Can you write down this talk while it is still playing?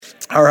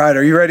All right,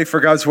 are you ready for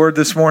God's word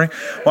this morning?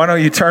 Why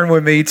don't you turn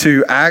with me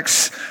to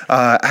Acts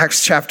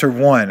chapter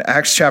 1.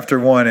 Acts chapter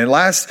 1. And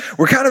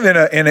we're kind of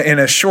in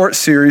a short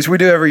series we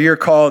do every year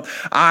called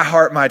I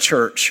Heart My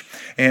Church.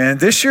 And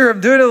this year I'm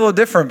doing it a little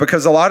different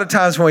because a lot of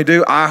times when we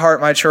do I Heart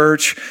My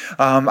Church,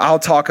 I'll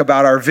talk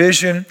about our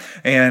vision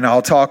and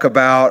I'll talk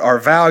about our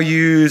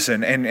values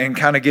and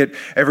kind of get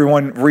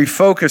everyone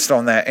refocused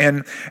on that.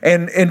 And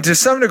to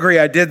some degree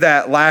I did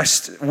that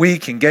last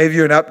week and gave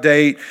you an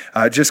update.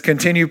 Just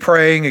continue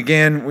praying.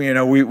 Again,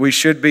 we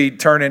should be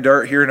turning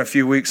dirt here in a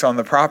few weeks on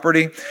the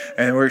property,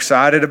 and we're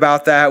excited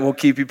about that. We'll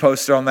keep you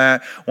posted on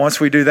that. Once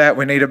we do that,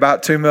 we need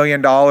about $2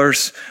 million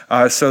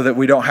so that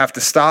we don't have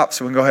to stop,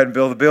 so we can go ahead and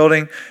build the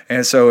building.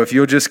 And so if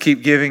you'll just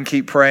keep giving,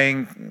 keep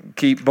praying,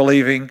 keep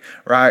believing,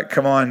 right?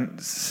 Come on,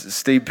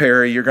 Steve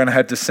Perry, you're going to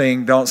have to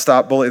sing Don't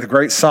Stop Believing. The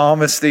great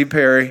psalmist, Steve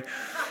Perry,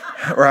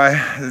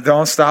 right?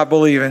 Don't stop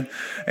believing.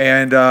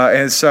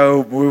 And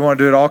so we want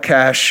to do it all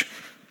cash.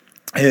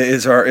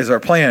 Is our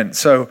plan.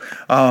 So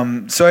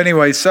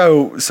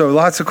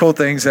lots of cool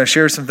things. I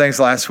shared some things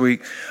last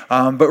week,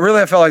 but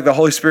really I felt like the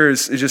Holy Spirit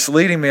is just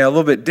leading me a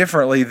little bit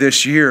differently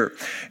this year.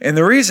 And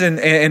the reason,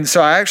 and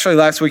so I actually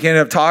last week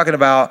ended up talking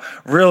about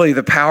really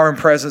the power and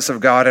presence of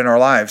God in our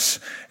lives.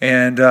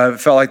 And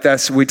felt like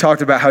we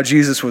talked about how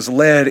Jesus was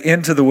led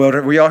into the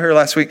wilderness. Were you all here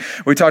last week?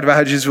 We talked about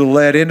how Jesus was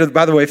led into,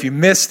 by the way, if you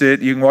missed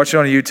it, you can watch it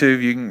on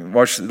YouTube, you can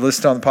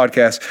listen on the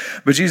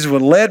podcast. But Jesus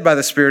was led by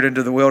the Spirit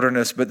into the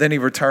wilderness, but then he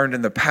returned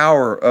in the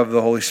power of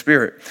the Holy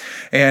Spirit.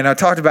 And I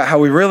talked about how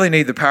we really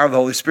need the power of the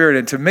Holy Spirit.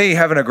 And to me,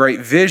 having a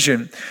great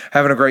vision,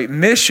 having a great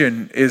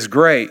mission is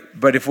great.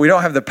 But if we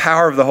don't have the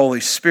power of the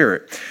Holy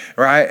Spirit,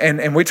 right?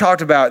 And we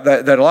talked about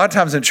that a lot of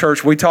times in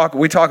church, we talk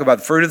about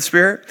the fruit of the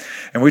Spirit,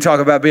 and we talk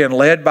about being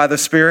led by the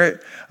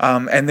Spirit.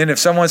 And then if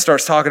someone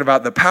starts talking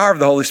about the power of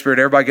the Holy Spirit,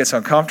 everybody gets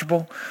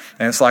uncomfortable.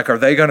 And it's like, are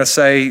they going to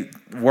say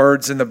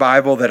words in the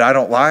Bible that I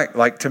don't like?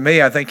 Like, to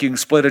me, I think you can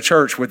split a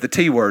church with the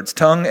T words,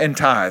 tongue and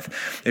tithe.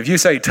 If you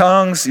say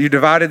tongues, you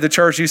divided the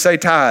church. You say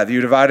tithe,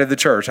 you divided the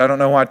church. I don't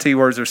know why T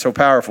words are so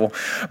powerful.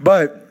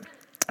 But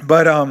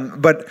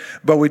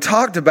we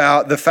talked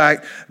about the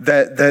fact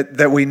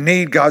that we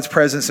need God's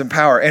presence and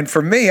power. And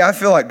for me, I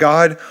feel like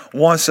God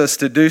wants us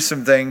to do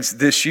some things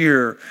this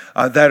year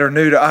that are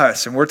new to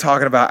us. And we're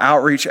talking about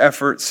outreach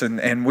efforts.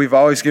 And we've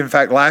always given, in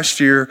fact, last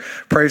year,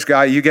 praise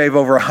God, you gave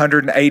over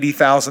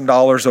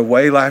 $180,000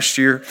 away last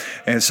year.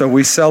 And so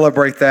we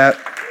celebrate that.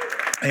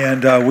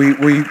 And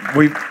we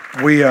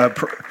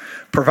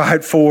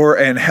provide for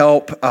and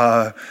help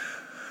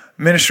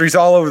ministries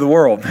all over the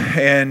world,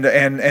 and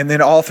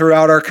then all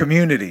throughout our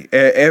community.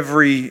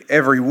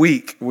 Every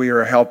week we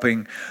are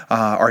helping,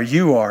 or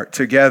you are,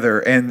 together,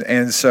 and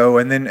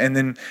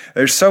then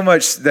there's so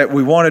much that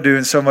we want to do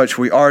and so much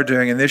we are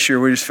doing. And this year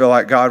we just feel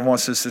like God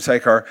wants us to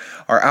take our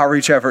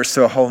outreach efforts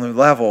to a whole new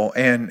level.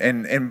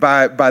 And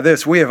by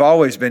this, we have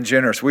always been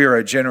generous. We are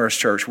a generous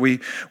church.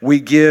 We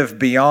give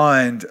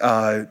beyond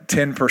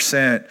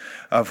 10%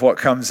 of what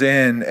comes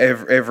in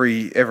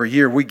every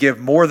year. We give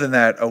more than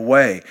that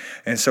away.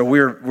 And so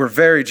we're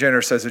very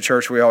generous as a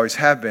church. We always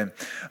have been.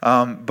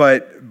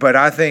 But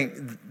I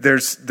think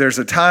there's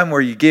a time where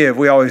you give.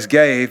 We always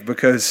gave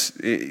because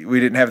we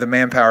didn't have the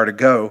manpower to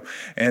go.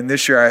 And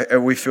this year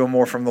we feel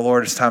more from the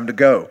Lord it's time to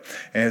go.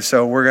 And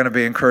so we're going to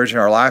be encouraging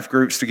our life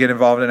groups to get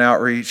involved in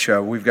outreach.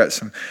 We've got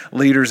some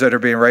leaders that are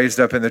being raised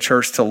up in the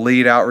church to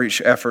lead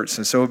outreach efforts.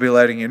 And so we'll be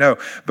letting you know.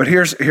 But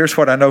here's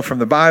what I know from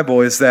the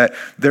Bible is that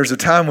there's a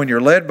time when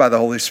you're led by the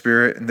Holy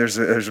Spirit, and there's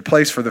a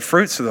place for the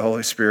fruits of the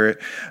Holy Spirit.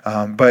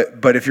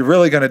 But if you're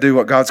really going to do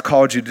what God's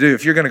called you to do,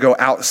 if you're going to go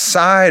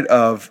outside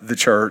of the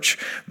church,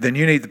 then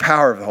you need the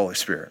power of the Holy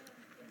Spirit.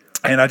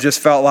 And I just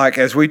felt like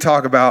as we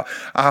talk about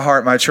I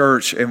Heart My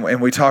Church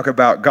and we talk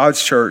about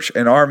God's church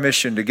and our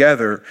mission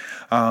together,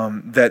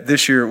 that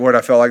this year what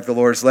I felt like the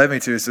Lord's led me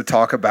to is to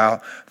talk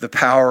about the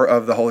power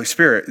of the Holy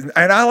Spirit.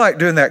 And I like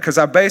doing that because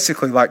I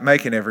basically like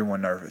making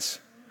everyone nervous.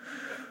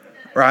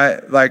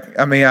 Right? Like,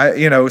 I mean,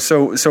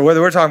 so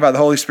whether we're talking about the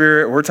Holy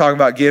Spirit, or we're talking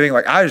about giving,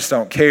 like, I just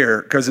don't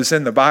care because it's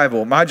in the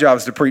Bible. My job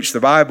is to preach the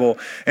Bible.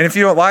 And if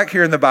you don't like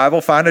hearing the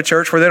Bible, find a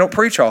church where they don't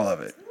preach all of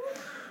it.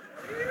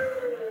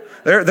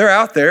 They're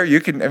out there. You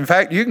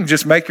can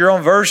just make your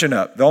own version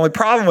up. The only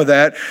problem with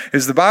that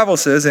is the Bible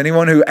says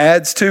anyone who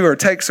adds to or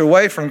takes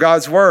away from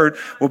God's word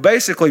will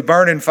basically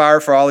burn in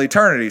fire for all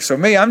eternity.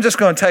 So I'm just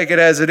going to take it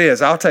as it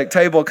is. I'll take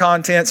table of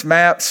contents,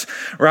 maps,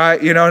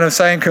 right? You know what I'm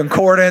saying?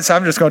 Concordance.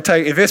 I'm just going to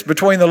take, if it's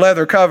between the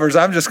leather covers,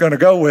 I'm just going to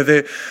go with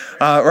it,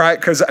 right?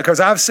 Because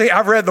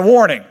I've read the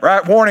warning,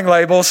 right? Warning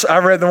labels.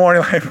 I've read the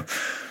warning label.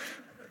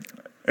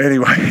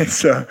 Anyway,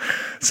 so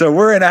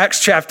we're in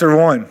Acts chapter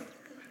 1.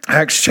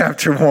 Acts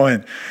chapter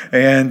 1.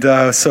 And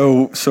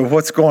so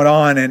what's going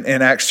on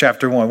in Acts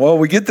chapter 1? Well,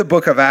 we get the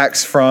book of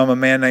Acts from a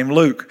man named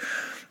Luke.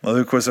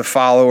 Luke was a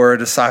follower, a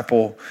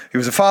disciple. He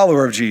was a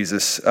follower of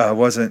Jesus,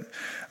 wasn't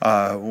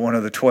one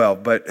of the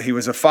 12, but he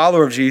was a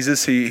follower of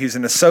Jesus. He's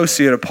an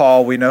associate of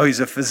Paul. We know he's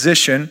a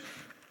physician.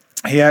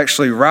 He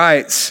actually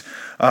writes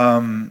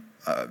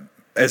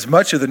a as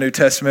much of the New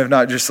Testament, if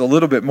not just a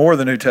little bit more of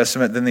the New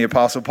Testament than the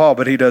Apostle Paul,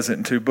 but he does it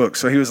in 2 books.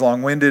 So he was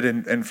long-winded,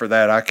 and for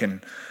that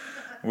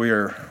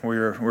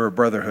we're a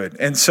brotherhood.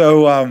 And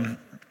so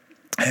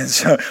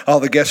all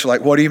the guests are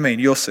like, "What do you mean?"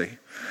 You'll see,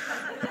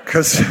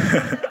 because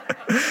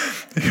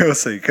you'll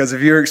see. Because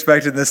if you're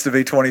expecting this to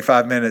be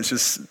 25 minutes,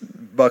 just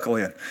buckle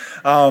in.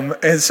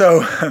 But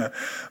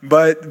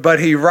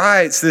he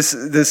writes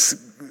this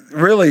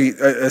really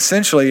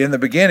essentially in the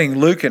beginning.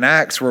 Luke and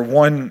Acts were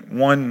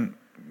one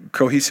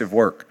cohesive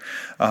work.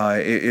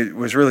 It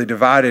was really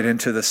divided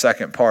into the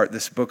second part.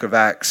 This book of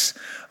Acts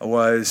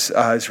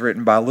is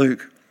written by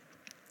Luke,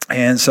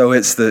 and so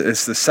it's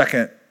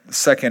the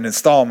second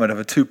installment of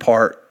a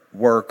 2-part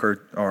work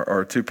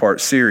or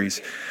 2-part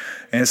series.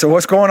 And so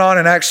what's going on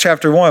in Acts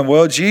chapter 1?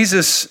 Well,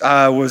 Jesus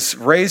was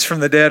raised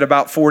from the dead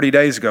about 40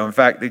 days ago. In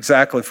fact,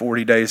 exactly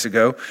 40 days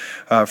ago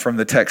from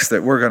the text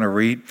that we're going to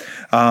read.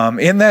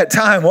 In that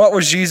time, what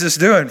was Jesus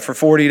doing for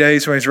 40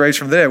 days when he was raised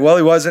from the dead? Well,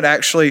 he wasn't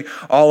actually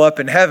all up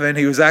in heaven.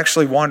 He was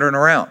actually wandering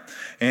around.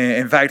 And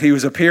in fact, he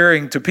was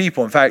appearing to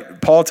people. In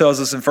fact, Paul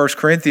tells us in 1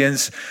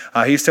 Corinthians,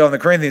 he's telling the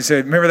Corinthians, he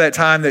said, remember that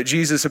time that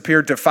Jesus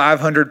appeared to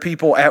 500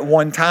 people at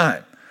one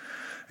time?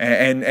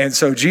 And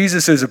so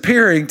Jesus is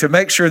appearing to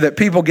make sure that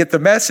people get the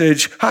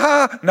message,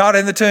 not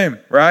in the tomb,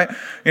 right?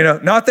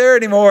 Not there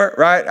anymore,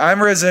 right?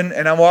 I'm risen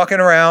and I'm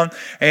walking around,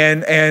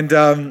 and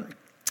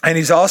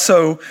he's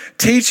also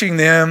teaching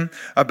them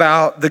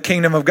about the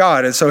kingdom of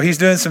God. And so he's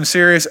doing some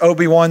serious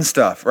Obi-Wan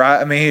stuff,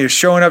 right? I mean, he is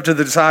showing up to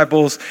the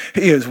disciples.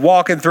 He is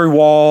walking through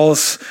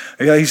walls.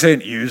 He's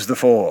saying, use the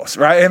force,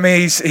 right? I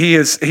mean, he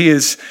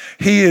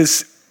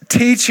is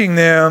teaching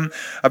them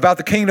about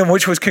the kingdom,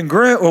 which was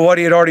congruent with what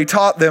he had already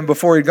taught them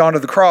before he'd gone to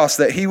the cross,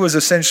 that he was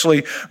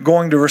essentially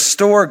going to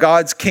restore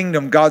God's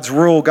kingdom, God's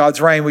rule,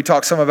 God's reign. We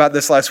talked some about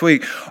this last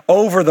week,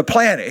 over the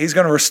planet. He's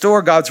going to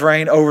restore God's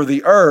reign over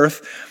the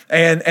earth,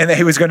 and that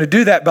he was going to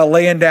do that by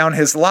laying down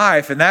his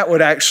life, and that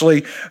would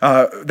actually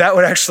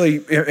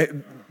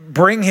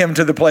bring him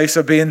to the place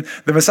of being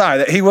the Messiah,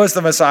 that he was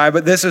the Messiah,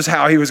 but this is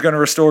how he was going to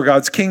restore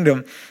God's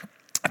kingdom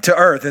to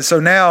earth. And so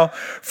now,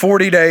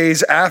 40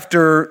 days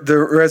after the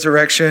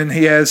resurrection,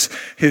 he has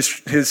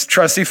his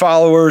trusty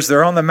followers.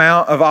 They're on the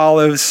Mount of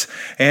Olives,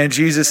 and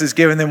Jesus is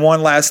giving them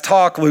one last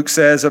talk, Luke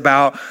says,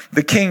 about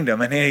the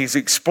kingdom. And he's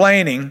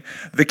explaining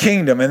the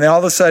kingdom. And then all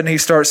of a sudden, he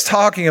starts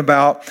talking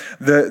about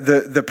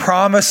the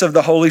promise of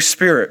the Holy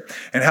Spirit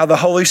and how the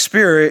Holy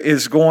Spirit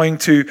is going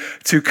to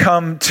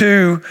come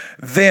to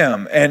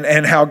them,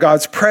 and how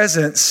God's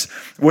presence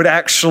would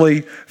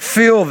actually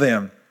fill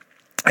them.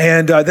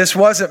 And this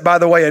wasn't, by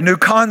the way, a new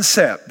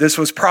concept. This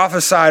was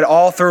prophesied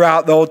all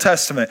throughout the Old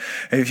Testament.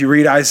 If you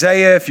read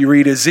Isaiah, if you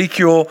read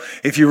Ezekiel,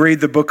 if you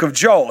read the book of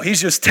Joel, he's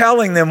just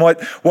telling them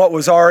what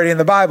was already in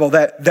the Bible,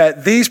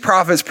 that these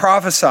prophets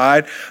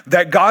prophesied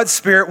that God's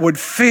Spirit would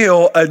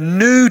fill a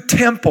new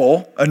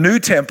temple.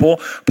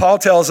 Paul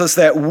tells us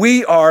that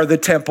we are the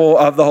temple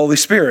of the Holy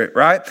Spirit,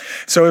 right?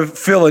 So it would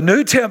fill a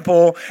new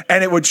temple,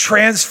 and it would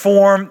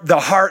transform the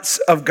hearts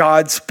of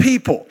God's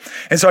people.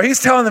 And so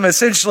he's telling them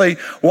essentially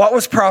what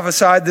was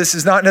prophesied. This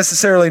is not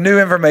necessarily new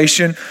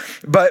information,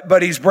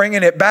 but he's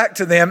bringing it back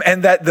to them,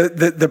 and that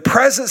the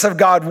presence of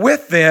God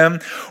with them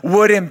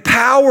would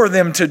empower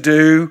them to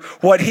do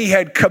what he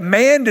had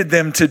commanded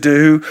them to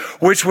do,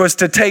 which was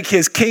to take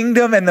his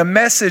kingdom and the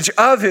message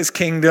of his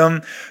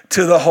kingdom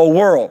to the whole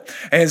world.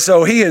 And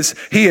so he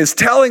is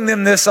telling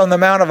them this on the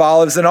Mount of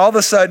Olives, and all of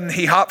a sudden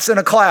he hops in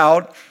a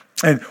cloud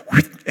and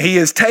he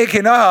is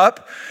taken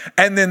up,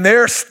 and then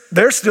they're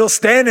still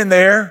standing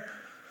there.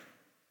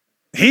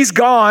 He's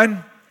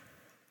gone.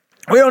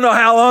 We don't know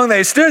how long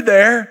they stood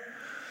there.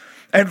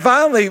 And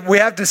finally, we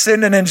have to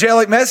send an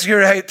angelic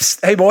messenger.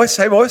 Hey boys,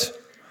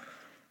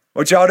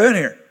 what y'all doing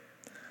here?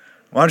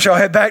 Why don't y'all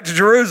head back to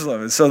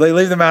Jerusalem? And so they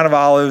leave the Mount of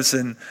Olives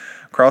and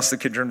cross the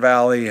Kidron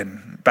Valley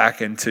and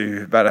back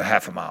into about a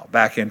half a mile,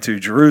 back into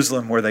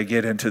Jerusalem, where they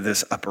get into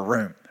this upper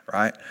room,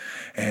 right?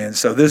 And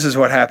so this is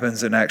what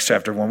happens in Acts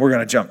chapter 1. We're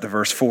going to jump to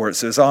verse 4. It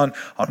says, on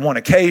one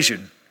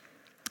occasion,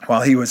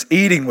 while he was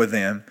eating with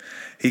them,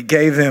 he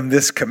gave them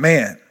this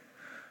command: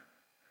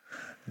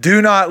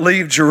 do not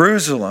leave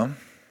Jerusalem,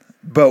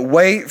 but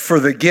wait for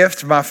the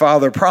gift my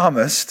Father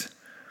promised,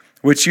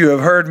 which you have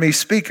heard me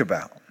speak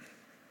about.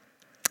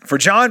 For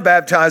John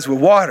baptized with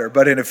water,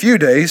 but in a few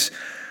days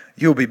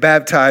you will be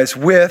baptized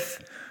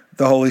with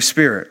the Holy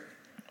Spirit.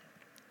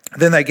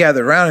 Then they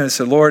gathered around him and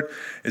said, Lord,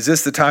 is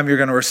this the time you're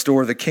going to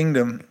restore the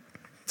kingdom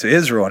to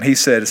Israel? And he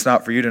said, it's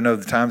not for you to know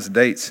the times and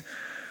dates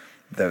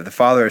that the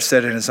Father has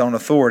said in his own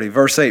authority.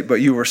 Verse 8,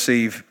 but you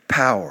receive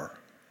power.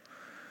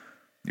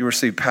 You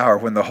receive power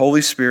when the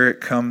Holy Spirit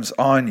comes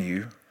on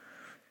you.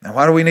 Now,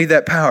 why do we need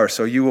that power?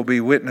 So you will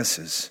be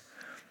witnesses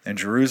in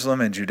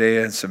Jerusalem and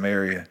Judea and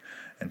Samaria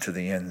and to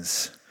the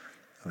ends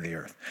of the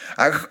earth.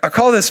 I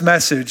call this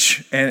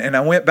message, and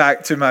I went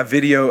back to my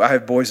video. I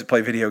have boys that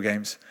play video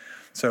games.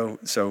 So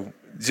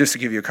just to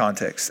give you a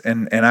context,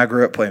 and I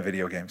grew up playing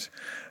video games.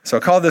 So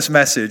I call this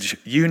message,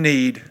 you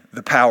need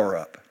the power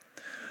up.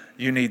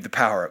 You need the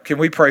power up. Can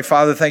we pray?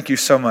 Father, thank you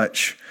so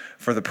much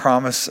for the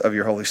promise of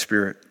your Holy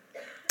Spirit.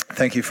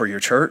 Thank you for your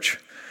church.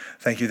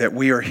 Thank you that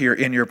we are here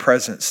in your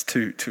presence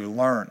to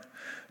learn,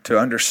 to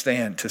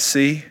understand, to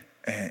see,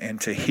 and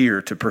to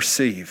hear, to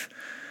perceive.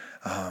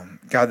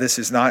 God, this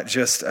is not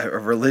just a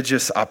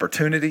religious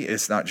opportunity.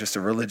 It's not just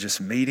a religious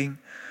meeting.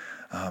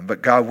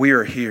 But God, we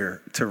are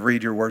here to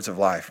read your words of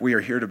life. We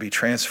are here to be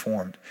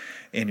transformed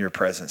in your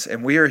presence.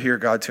 And we are here,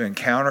 God, to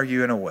encounter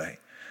you in a way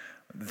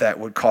that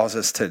would cause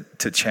us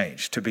to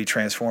change, to be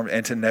transformed,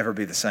 and to never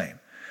be the same.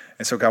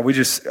 And so, God, we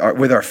just,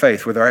 with our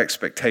faith, with our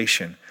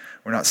expectation,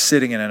 we're not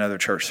sitting in another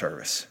church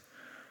service.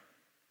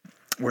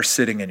 We're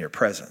sitting in your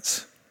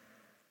presence.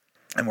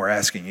 And we're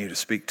asking you to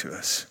speak to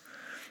us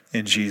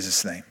in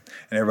Jesus' name.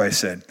 And everybody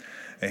said,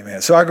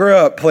 amen. So I grew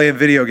up playing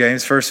video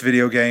games. First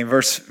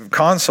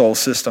console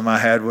system I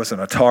had was an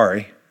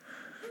Atari.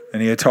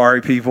 Any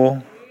Atari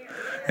people?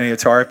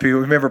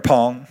 Remember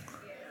Pong?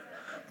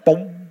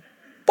 Boom,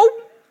 boom,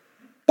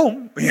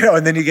 boom.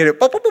 And then you get it.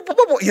 Boom, boom, boom, boom,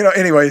 boom.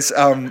 Anyways,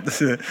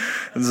 it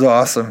was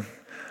awesome.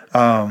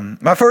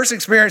 My first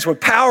experience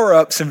with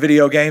power-ups in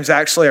video games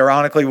actually,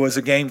 ironically, was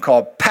a game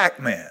called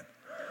Pac-Man.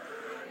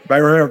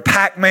 Anybody remember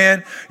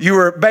Pac-Man? You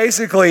were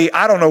basically,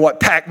 I don't know what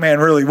Pac-Man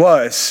really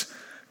was.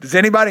 Does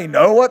anybody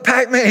know what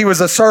Pac-Man? He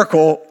was a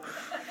circle.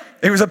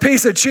 He was a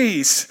piece of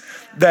cheese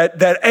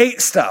that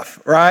ate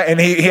stuff, right? And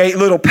he ate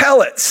little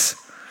pellets,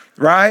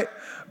 right?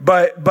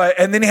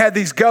 And then he had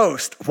these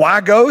ghosts.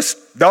 Why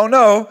ghosts? Don't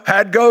know.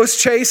 Had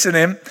ghosts chasing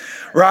him,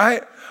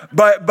 right?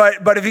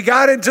 But if he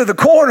got into the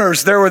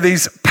corners, there were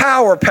these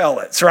power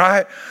pellets,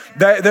 right?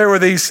 There were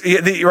these,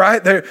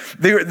 right?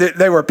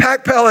 They were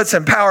pack pellets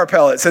and power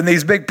pellets. And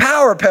these big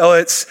power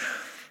pellets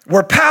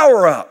were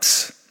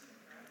power-ups.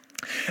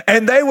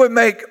 And they would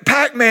make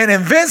Pac-Man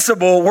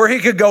invincible where he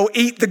could go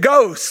eat the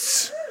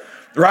ghosts,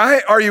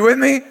 right? Are you with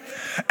me?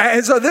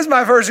 And so this is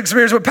my first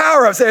experience with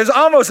power-ups. It was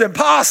almost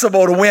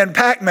impossible to win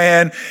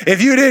Pac-Man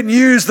if you didn't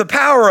use the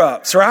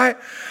power-ups, right?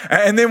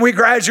 And then we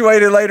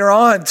graduated later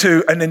on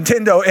to a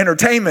Nintendo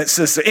Entertainment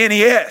System,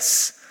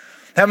 NES.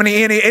 How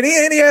many any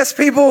NES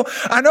people?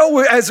 I know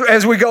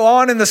as we go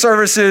on in the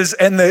services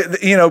and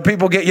the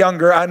people get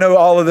younger, I know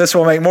all of this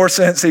will make more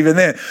sense even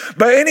then.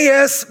 But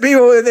NES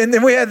people, and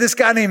then we had this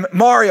guy named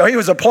Mario. He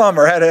was a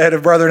plumber, had a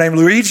brother named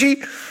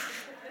Luigi.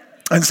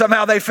 And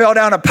somehow they fell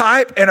down a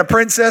pipe and a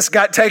princess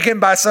got taken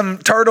by some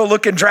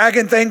turtle-looking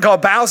dragon thing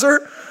called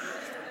Bowser,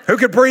 who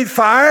could breathe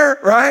fire,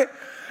 right?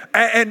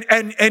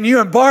 And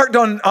you embarked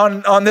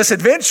on this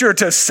adventure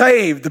to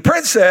save the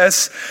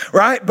princess,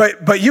 right?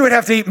 But you would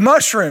have to eat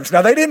mushrooms.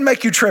 Now, they didn't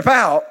make you trip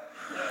out.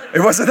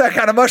 It wasn't that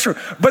kind of mushroom.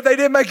 But they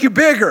did make you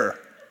bigger.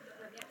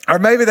 Or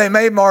maybe they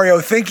made Mario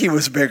think he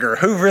was bigger.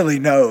 Who really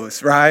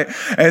knows, right?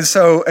 And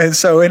so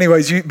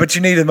anyways, but you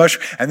needed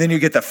mushroom. And then you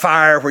get the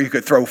fire where you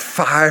could throw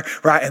fire,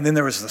 right? And then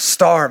there was the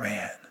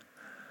Starman,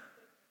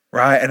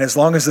 right? And as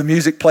long as the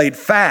music played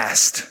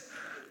fast,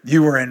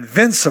 you were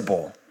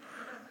invincible,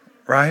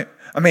 right?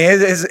 I mean,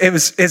 it's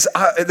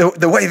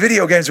the way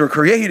video games were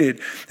created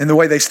and the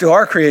way they still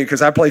are created,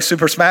 because I play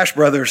Super Smash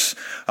Brothers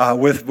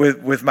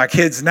with my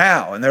kids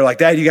now. And they're like,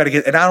 Dad, you got to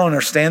get, and I don't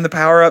understand the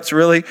power-ups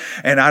really.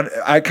 And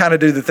I kind of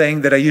do the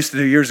thing that I used to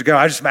do years ago.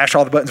 I just smash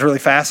all the buttons really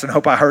fast and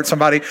hope I hurt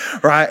somebody,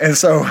 right? And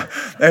so,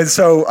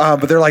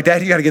 but they're like,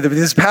 Dad, you got to get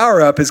this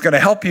power-up is going to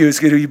help you. It's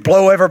going to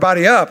blow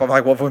everybody up. I'm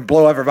like, well, if we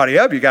blow everybody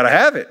up, you got to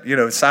have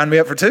it. Sign me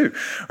up for 2,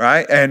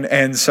 right?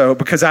 And so,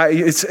 because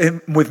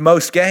with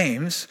most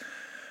games,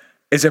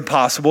 it's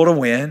impossible to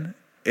win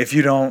if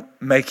you don't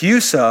make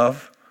use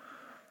of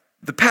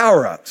the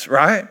power-ups,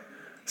 right?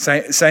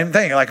 Same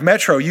thing. Like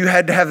Metro, you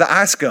had to have the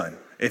ice gun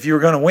if you were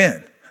going to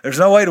win. There's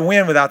no way to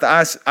win without the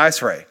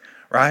ice ray,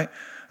 right?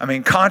 I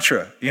mean,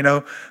 Contra,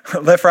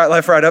 left,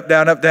 right, up,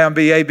 down,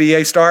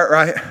 BA, start,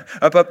 right?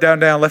 Up,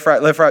 down, left,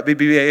 right,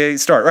 BA,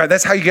 start, right?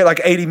 That's how you get like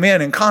 80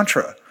 men in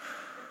Contra.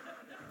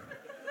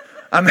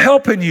 I'm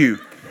helping you.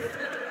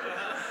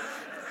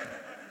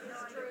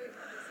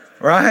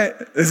 Right?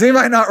 Does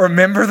anybody not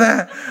remember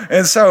that?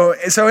 And so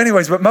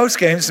anyways, but most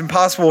games, it's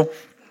impossible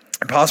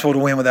to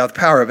win without the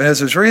power up. And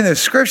as I was reading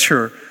this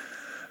scripture,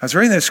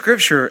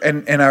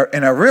 and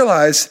I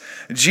realized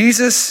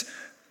Jesus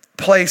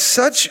placed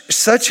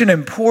such an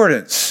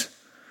importance.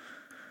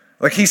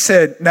 Like he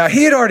said, now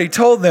he had already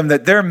told them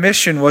that their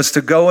mission was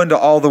to go into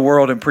all the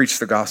world and preach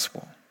the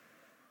gospel.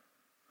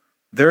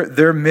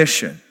 Their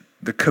mission,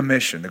 the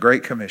commission, the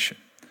Great Commission.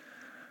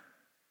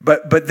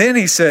 But then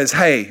he says,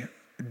 hey,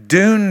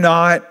 do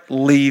not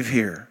leave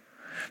here.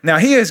 Now,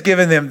 he has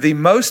given them the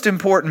most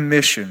important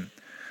mission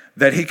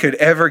that he could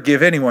ever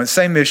give anyone.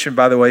 Same mission,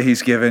 by the way,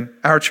 he's given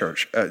our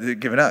church,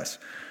 given us.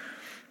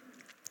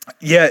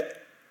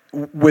 Yet,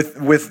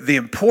 with the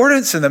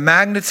importance and the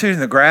magnitude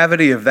and the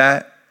gravity of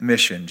that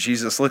mission,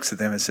 Jesus looks at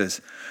them and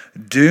says,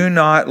 do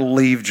not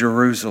leave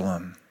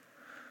Jerusalem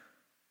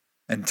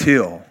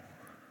until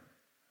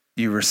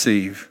you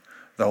receive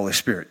the Holy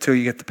Spirit, till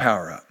you get the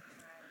power up.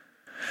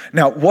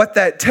 Now, what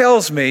that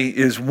tells me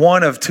is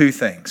one of two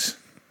things.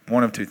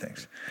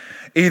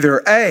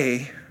 Either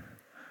A,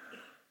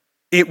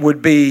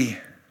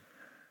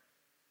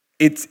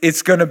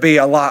 it's going to be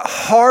a lot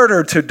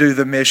harder to do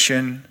the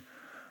mission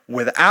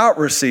without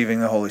receiving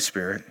the Holy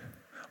Spirit,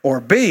 or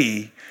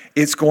B,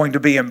 it's going to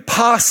be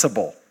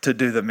impossible to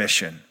do the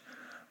mission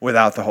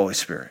without the Holy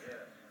Spirit.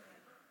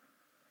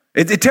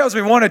 It tells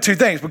me one of two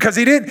things, because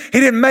he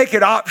didn't make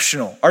it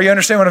optional. Are you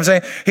understand what I'm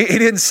saying? He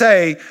didn't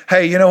say,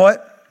 hey, you know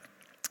what?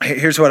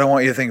 Here's what I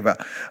want you to think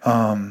about.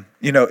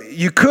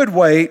 You could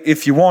wait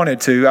if you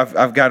wanted to.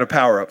 I've got a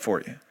power up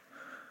for you.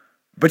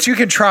 But you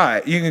can try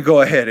it. You can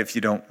go ahead if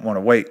you don't want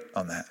to wait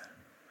on that.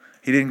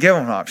 He didn't give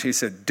him an option. He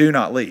said, do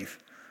not leave.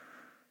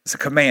 It's a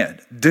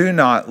command. Do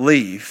not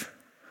leave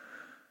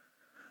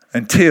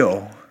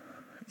until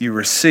you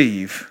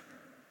receive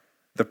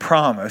the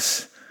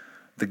promise,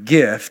 the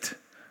gift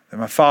that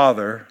my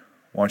Father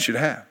wants you to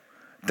have.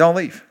 Don't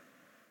leave.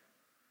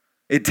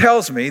 It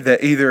tells me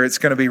that either it's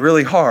going to be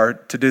really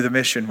hard to do the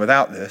mission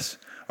without this,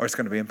 or it's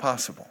going to be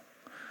impossible.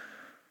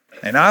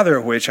 And either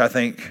of which I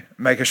think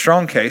make a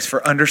strong case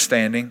for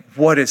understanding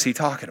what is he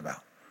talking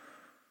about.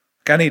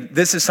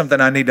 This is something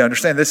I need to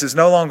understand. This is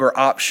no longer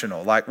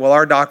optional. Like, well,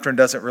 our doctrine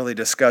doesn't really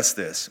discuss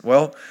this.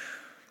 Well,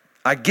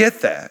 I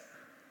get that,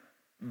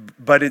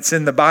 but it's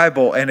in the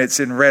Bible and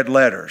it's in red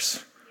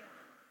letters.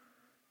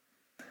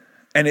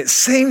 And it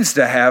seems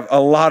to have a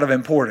lot of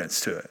importance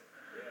to it.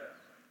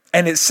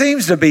 And it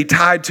seems to be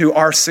tied to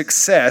our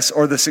success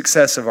or the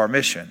success of our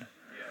mission.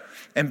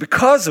 And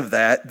because of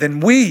that,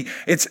 then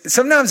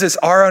sometimes it's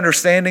our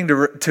understanding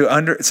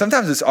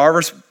sometimes it's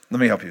let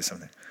me help you with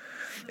something.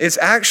 It's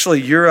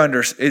actually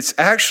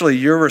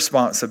your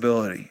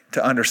responsibility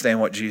to understand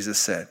what Jesus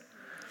said.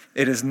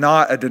 It is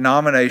not a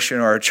denomination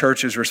or a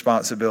church's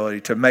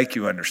responsibility to make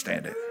you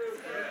understand it.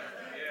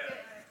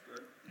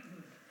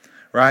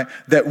 Right?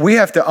 That we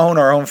have to own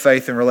our own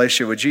faith and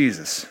relationship with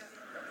Jesus.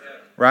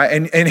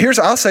 Right? And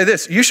I'll say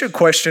this. You should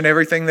question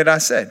everything that I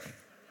said.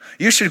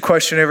 You should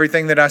question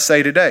everything that I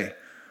say today.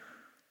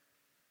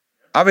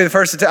 I'll be the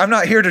first to tell. I'm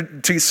not here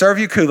to serve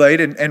you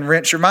Kool-Aid and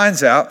rinse your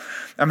minds out.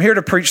 I'm here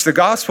to preach the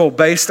gospel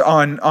based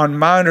on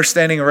my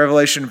understanding of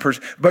revelation.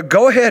 But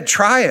go ahead,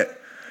 try it.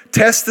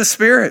 Test the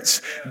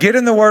spirits. Get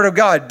in the Word of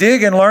God.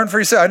 Dig and learn for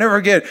yourself. I never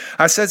forget,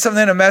 I said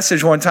something in a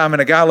message one time,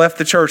 and a guy left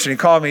the church, and he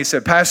called me. He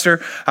said,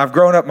 Pastor, I've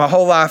grown up my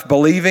whole life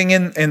believing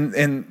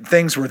in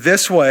things were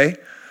this way,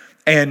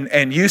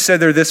 and you said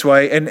they're this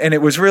way. And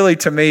it was really,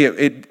 to me,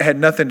 it had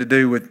nothing to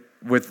do with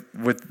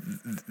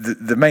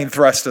the main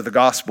thrust of the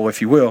gospel,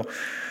 if you will.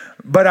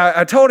 But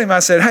I told him, I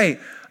said, hey,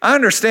 I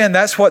understand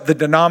that's what the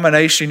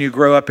denomination you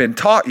grew up in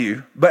taught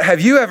you, but have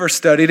you ever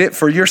studied it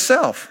for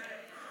yourself?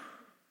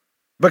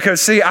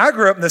 Because see, I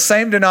grew up in the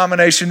same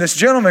denomination this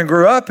gentleman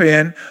grew up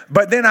in,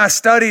 but then I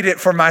studied it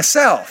for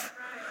myself.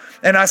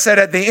 And I said,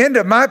 at the end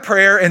of my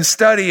prayer and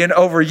studying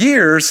over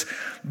years,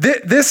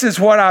 this is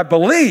what I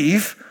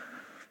believe,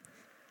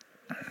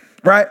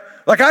 right?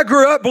 Like I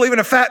grew up believing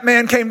a fat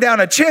man came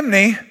down a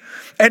chimney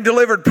and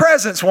delivered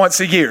presents once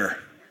a year.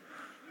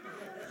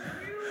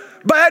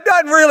 But that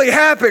doesn't really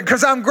happen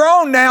because I'm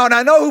grown now and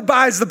I know who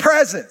buys the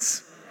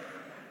presents.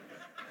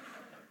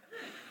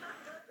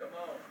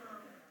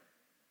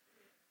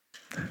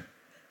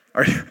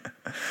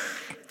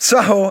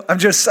 So I'm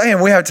just saying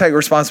we have to take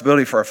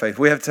responsibility for our faith.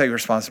 We have to take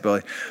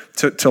responsibility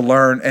to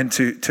learn and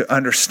to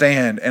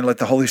understand and let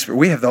the Holy Spirit,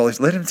 we have the Holy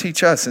Spirit, let Him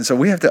teach us. And so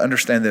we have to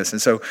understand this.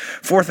 And so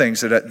 4 things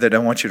that I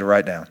want you to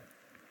write down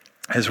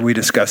as we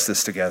discuss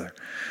this together.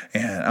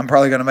 And I'm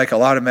probably going to make a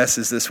lot of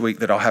messes this week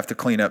that I'll have to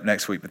clean up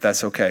next week, but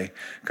that's okay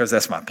because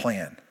that's my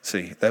plan.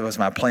 See, that was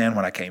my plan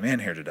when I came in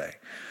here today,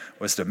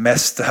 was to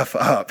mess stuff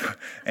up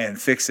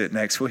and fix it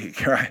next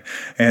week, right?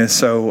 And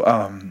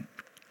so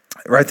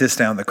write this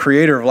down. The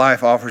Creator of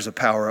life offers a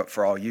power up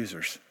for all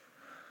users.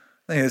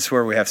 I think that's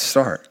where we have to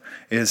start,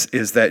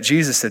 is that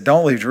Jesus said,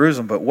 don't leave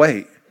Jerusalem, but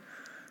wait.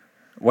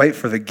 Wait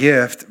for the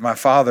gift my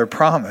Father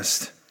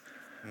promised.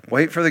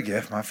 Wait for the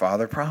gift my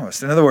Father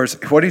promised. In other words,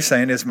 what He's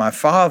saying is my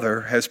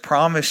Father has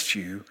promised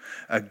you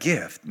a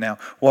gift. Now,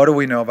 what do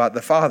we know about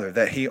the Father?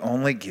 That He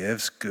only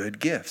gives good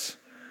gifts.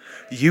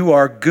 You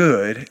are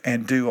good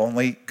and do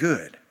only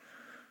good.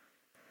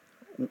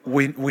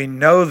 We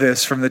know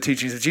this from the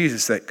teachings of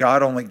Jesus, that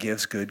God only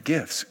gives good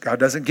gifts. God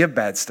doesn't give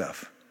bad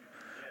stuff,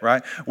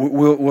 right?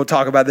 We'll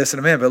talk about this in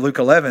a minute, but Luke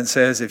 11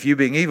 says, if you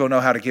being evil know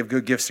how to give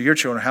good gifts to your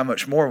children, how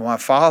much more will my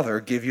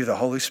Father give you the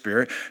Holy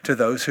Spirit to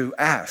those who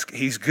ask?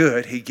 He's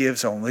good. He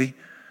gives only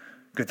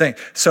good things.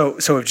 So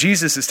if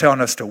Jesus is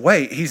telling us to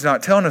wait, He's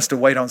not telling us to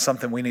wait on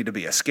something we need to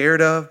be scared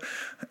of.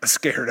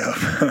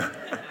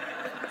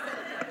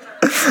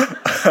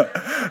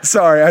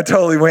 Sorry, I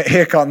totally went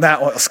hick on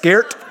that one.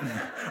 Scared?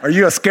 Are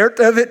you scared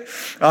of it?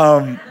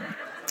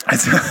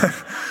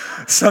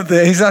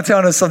 Something. He's not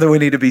telling us something we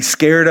need to be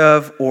scared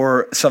of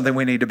or something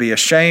we need to be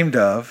ashamed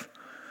of,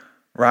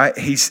 right?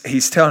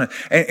 He's telling us.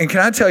 And can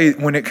I tell you,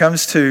 when it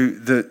comes to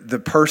the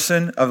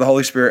person of the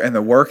Holy Spirit and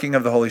the working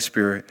of the Holy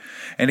Spirit,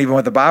 and even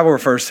what the Bible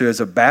refers to as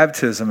a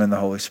baptism in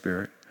the Holy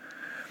Spirit,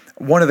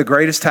 one of the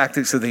greatest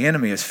tactics of the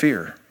enemy is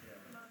fear,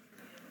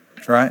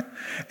 right?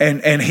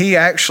 And he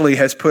actually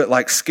has put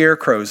like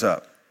scarecrows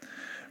up.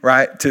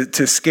 right?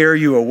 To scare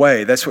you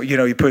away. That's what,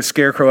 you put a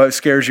scarecrow up,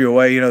 scares you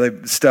away.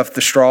 They stuff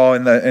the straw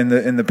in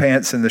the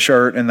pants and the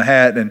shirt and the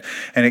hat, and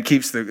it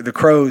keeps the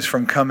crows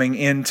from coming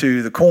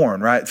into the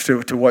corn, right?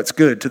 To what's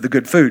good, to the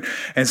good food.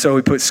 And so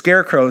we put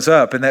scarecrows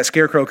up, and that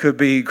scarecrow could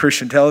be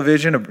Christian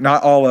television,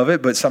 not all of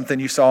it, but something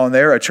you saw in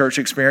there, a church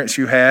experience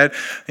you had,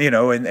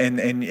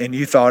 and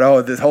you thought,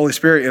 oh, the Holy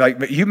Spirit,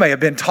 like you may have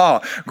been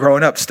taught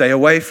growing up, stay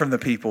away from the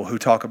people who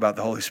talk about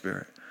the Holy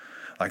Spirit.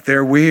 Like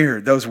they're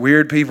weird. Those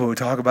weird people who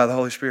talk about the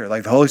Holy Spirit.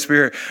 Like the Holy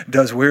Spirit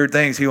does weird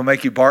things. He will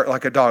make you bark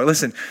like a dog.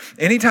 Listen,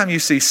 anytime you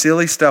see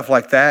silly stuff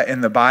like that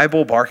in the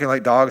Bible, barking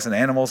like dogs and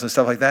animals and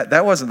stuff like that,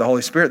 that wasn't the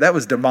Holy Spirit. That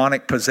was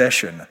demonic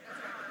possession.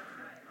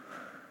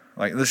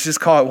 Like, let's just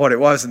call it what it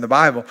was in the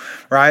Bible,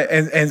 right?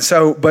 And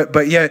so,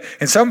 but yet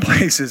in some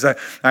places, I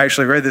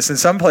actually read this, in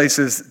some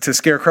places to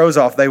scare crows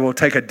off, they will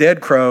take a dead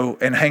crow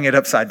and hang it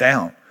upside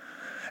down.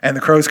 And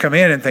the crows come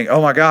in and think,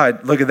 oh my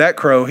God, look at that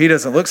crow. He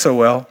doesn't look so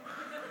well.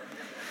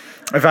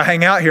 If I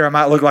hang out here, I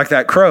might look like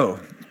that crow.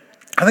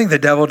 I think the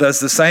devil does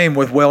the same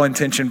with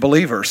well-intentioned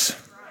believers.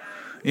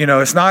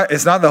 It's not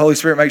the Holy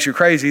Spirit makes you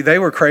crazy. They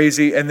were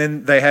crazy, and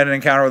then they had an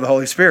encounter with the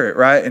Holy Spirit,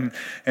 right?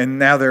 And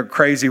now they're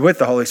crazy with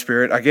the Holy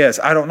Spirit, I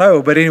guess. I don't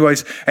know. But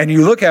anyways, and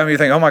you look at them and you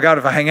think, oh my God,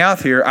 if I hang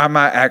out here, I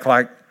might act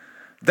like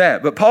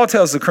that. But Paul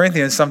tells the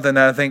Corinthians something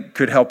that I think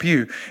could help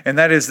you, and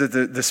that is that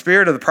the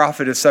spirit of the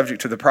prophet is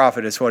subject to the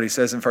prophet, is what he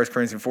says in 1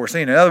 Corinthians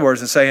 14. In other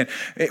words, it's saying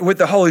with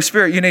the Holy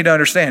Spirit, you need to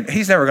understand,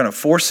 he's never going to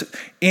force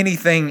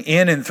anything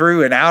in and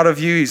through and out of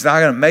you. He's not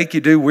going to make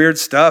you do weird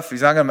stuff.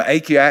 He's not going to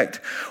make you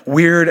act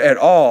weird at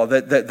all.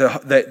 That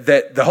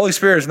the Holy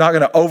Spirit is not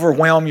going to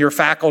overwhelm your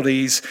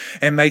faculties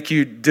and make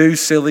you do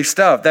silly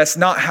stuff. That's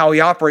not how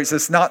he operates.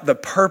 That's not the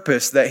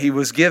purpose that he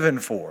was given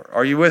for.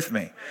 Are you with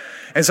me?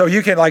 And so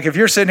you can, like, if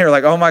you're sitting here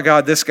like, oh my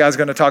God, this guy's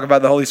going to talk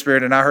about the Holy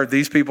Spirit and I heard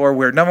these people are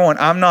weird. Number one,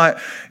 I'm not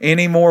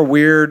any more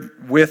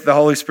weird with the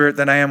Holy Spirit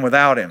than I am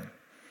without him.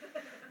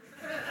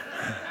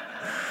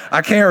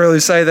 I can't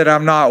really say that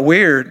I'm not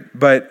weird,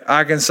 but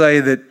I can say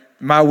that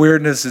my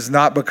weirdness is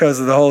not because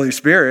of the Holy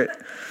Spirit.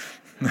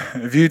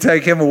 If you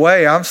take him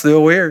away, I'm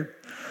still weird,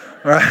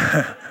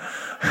 right?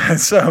 And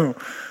so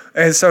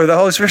the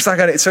Holy Spirit's not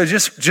going to, so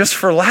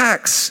just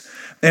relax.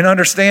 And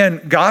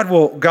understand, God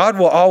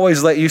will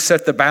always let you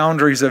set the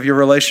boundaries of your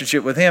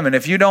relationship with him. And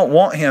if you don't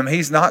want him,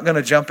 he's not going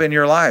to jump in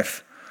your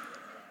life,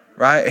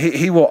 right?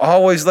 He will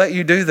always let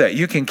you do that.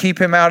 You can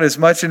keep him out as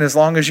much and as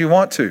long as you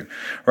want to,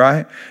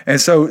 right? And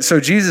so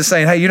Jesus is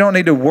saying, hey, you don't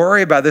need to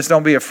worry about this.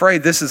 Don't be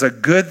afraid. This is a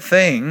good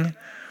thing.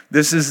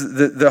 This is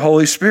the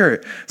Holy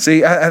Spirit.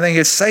 See, I think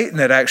it's Satan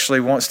that actually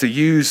wants to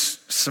use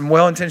some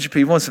well-intentioned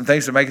people and some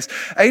things to make us.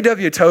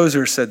 A.W.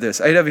 Tozer said this.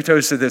 A.W.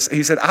 Tozer said this.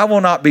 He said, I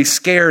will not be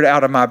scared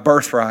out of my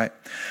birthright.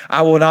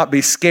 I will not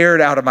be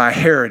scared out of my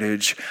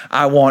heritage.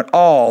 I want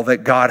all that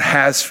God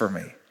has for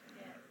me.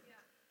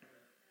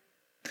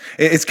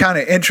 It's kind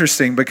of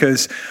interesting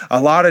because a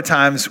lot of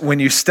times when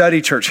you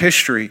study church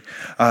history,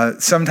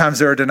 sometimes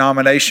there are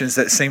denominations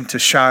that seem to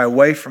shy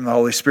away from the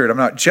Holy Spirit. I'm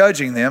not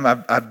judging them.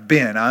 I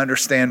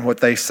understand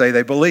what they say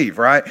they believe,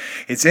 right?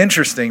 It's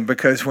interesting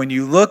because when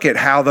you look at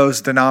how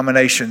those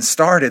denominations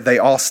started, they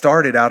all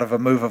started out of a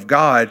move of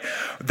God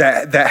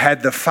that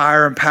had the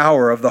fire and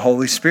power of the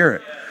Holy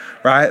Spirit,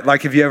 right?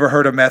 Like, have you ever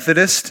heard of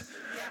Methodist?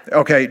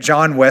 Okay,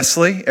 John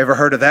Wesley, ever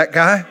heard of that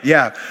guy?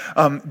 Yeah.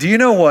 Do you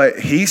know what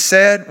he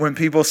said when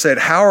people said,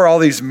 how are all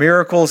these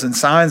miracles and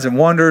signs and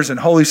wonders and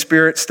Holy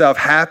Spirit stuff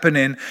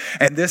happening?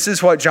 And this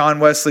is what John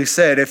Wesley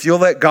said: if you'll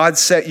let God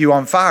set you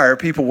on fire,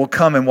 people will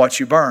come and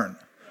watch you burn.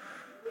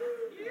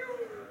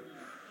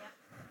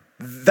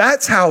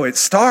 That's how it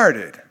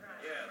started.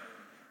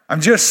 I'm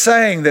just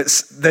saying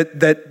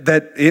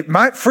that it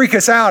might freak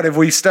us out if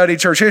we study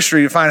church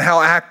history to find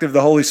how active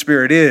the Holy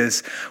Spirit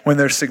is when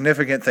there's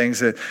significant things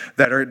that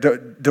are.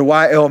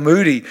 Dwight L.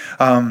 Moody,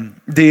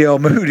 D.L.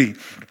 Moody,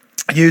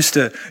 used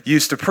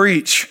to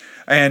preach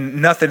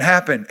and nothing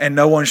happened and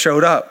no one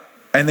showed up.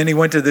 And then he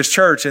went to this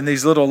church and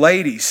these little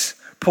ladies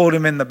pulled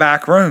him in the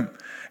back room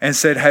and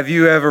said, have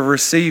you ever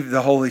received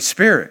the Holy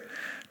Spirit?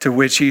 To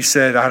which he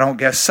said, I don't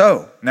guess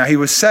so. Now, he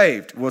was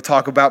saved. We'll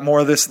talk about more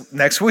of this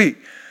next week.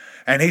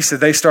 And he said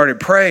they started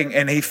praying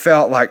and he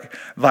felt like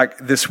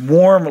this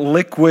warm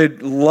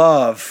liquid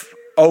love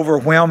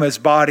overwhelm his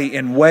body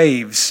in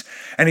waves.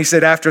 And he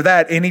said after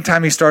that,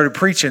 anytime he started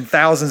preaching,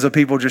 thousands of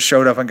people just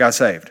showed up and got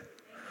saved.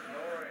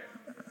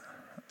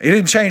 It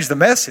didn't change the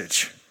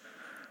message,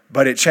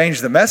 but it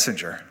changed the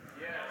messenger.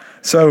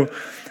 So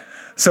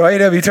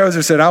A.W.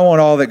 Tozer said, I want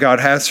all that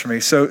God has for me.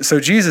 So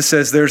Jesus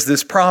says there's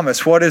this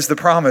promise. What is the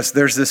promise?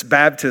 There's this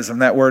baptism.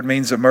 That word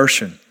means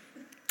immersion.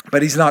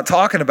 But he's not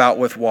talking about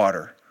with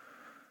water.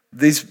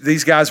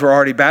 These guys were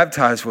already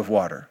baptized with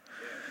water.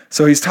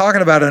 So he's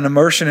talking about an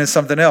immersion in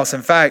something else.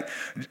 In fact,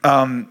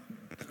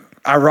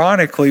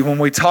 ironically, when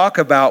we talk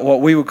about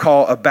what we would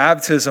call a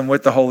baptism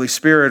with the Holy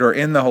Spirit or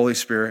in the Holy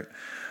Spirit,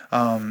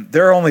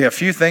 there are only a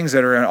few things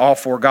that are in all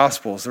four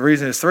Gospels. The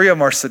reason is 3 of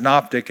them are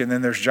synoptic, and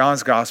then there's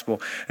John's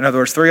Gospel. In other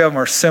words, 3 of them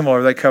are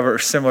similar. They cover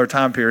similar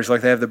time periods,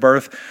 like they have the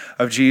birth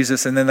of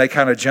Jesus, and then they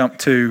kind of jump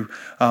to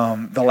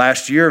the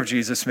last year of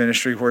Jesus'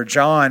 ministry, where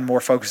John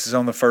more focuses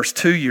on the first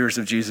 2 years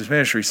of Jesus'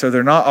 ministry. So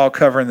they're not all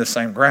covering the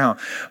same ground.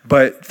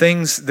 But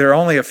there are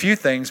only a few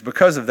things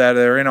because of that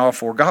are in all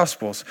four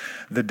Gospels.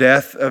 The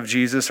death of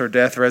Jesus, or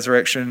death,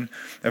 resurrection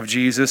of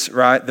Jesus,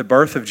 right? The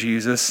birth of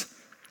Jesus,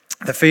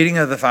 the feeding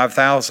of the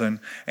 5,000,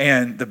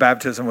 and the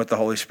baptism with the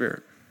Holy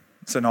Spirit.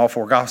 It's in all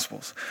four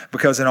Gospels,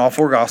 because in all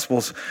four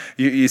Gospels,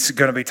 it's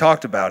going to be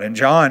talked about. And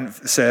John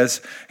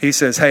says,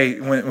 hey,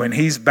 when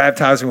he's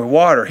baptizing with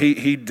water,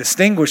 he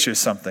distinguishes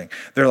something.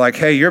 They're like,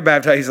 hey, you're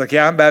baptized. He's like,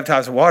 yeah, I'm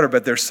baptized with water,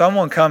 but there's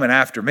someone coming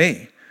after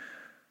me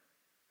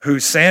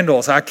whose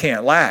sandals I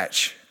can't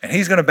latch, and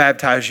he's going to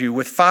baptize you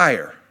with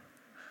fire.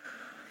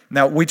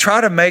 Now, we try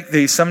to make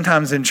these,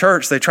 sometimes in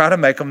church, they try to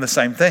make them the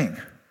same thing.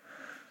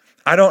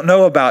 I don't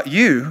know about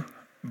you,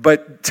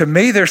 but to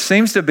me, there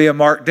seems to be a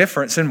marked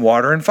difference in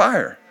water and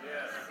fire.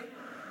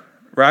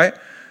 Right?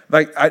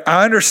 Like,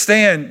 I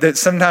understand that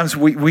sometimes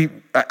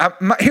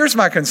here's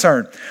my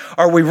concern.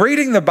 Are we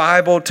reading the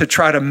Bible to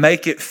try to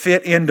make it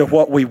fit into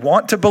what we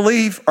want to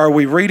believe? Or are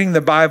we reading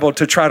the Bible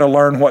to try to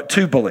learn what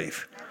to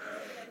believe?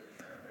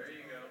 There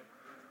you go.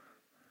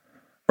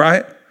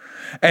 Right?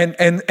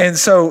 And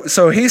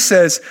so he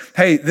says,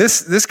 hey,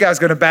 this guy's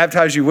going to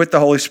baptize you with the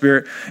Holy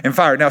Spirit and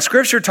fire. Now,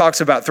 Scripture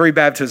talks about 3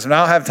 baptisms. I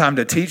don't have time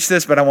to teach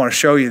this, but I want to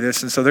show you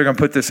this. And so they're going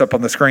to put this up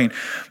on the screen.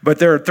 But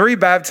there are 3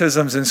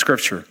 baptisms in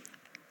Scripture.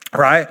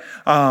 Right?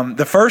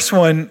 The first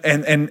one,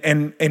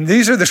 and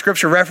these are the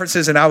scripture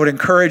references, and I would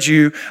encourage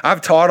you,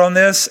 I've taught on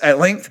this at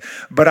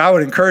length, but I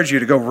would encourage you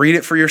to go read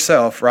it for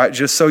yourself, right?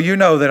 Just so you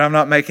know that I'm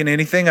not making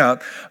anything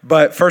up.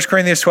 But 1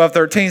 Corinthians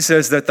 12:13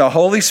 says that the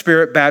Holy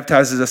Spirit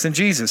baptizes us in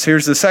Jesus.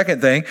 Here's the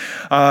second thing.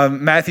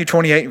 Matthew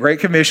 28, Great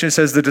Commission,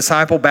 says the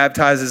disciple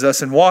baptizes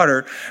us in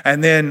water.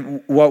 And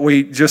then what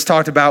we just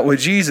talked about with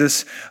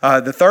Jesus,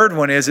 the third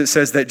one is, it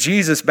says that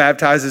Jesus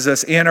baptizes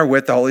us in or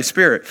with the Holy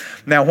Spirit.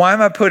 Now, why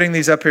am I putting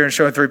these up here and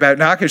showing 3 baptisms?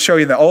 Now, I could show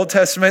you in the Old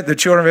Testament, the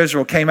children of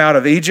Israel came out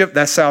of Egypt.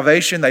 That's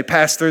salvation. They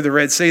passed through the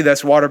Red Sea.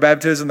 That's water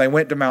baptism. They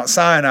went to Mount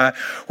Sinai,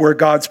 where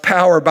God's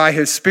power by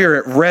his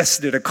Spirit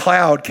rested. A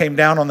cloud came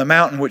down on the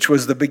mountain, which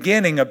was the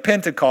beginning of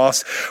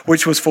Pentecost,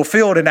 which was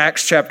fulfilled in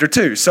Acts chapter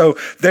 2. So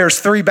there's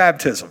 3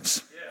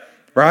 baptisms.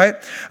 Right?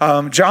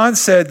 John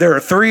said there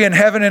are 3 in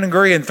heaven and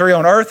agree, and 3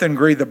 on earth and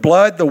agree: the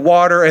blood, the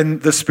water, and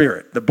the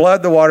Spirit. The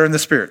blood, the water, and the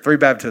Spirit. 3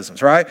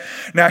 baptisms, right?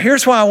 Now,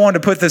 here's why I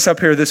wanted to put this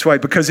up here this way,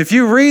 because if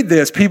you read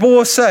this, people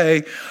will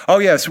say, oh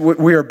yes,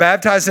 we are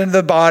baptized into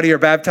the body, or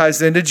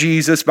baptized into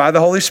Jesus by the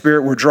Holy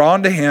Spirit. We're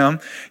drawn to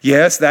him.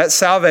 Yes, that's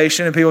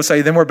salvation. And people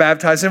say, then we're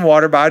baptized in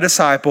water by a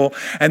disciple.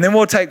 And then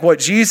we'll take what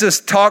Jesus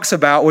talks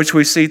about, which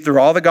we see through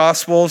all the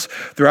Gospels,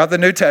 throughout the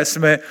New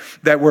Testament,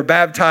 that we're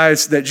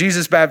baptized, that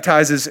Jesus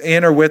baptizes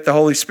in or with the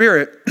Holy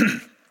Spirit.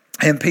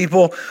 And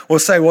people will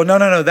say, well,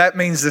 no, that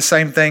means the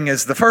same thing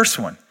as the first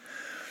one.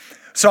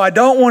 So I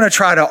don't want to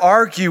try to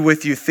argue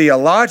with you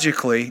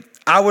theologically.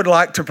 I would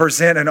like to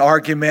present an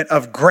argument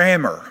of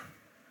grammar.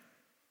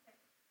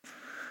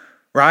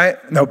 Right?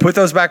 No, put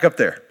those back up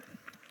there.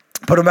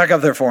 Put them back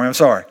up there for me. I'm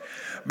sorry.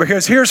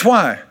 Because here's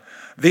why.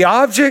 The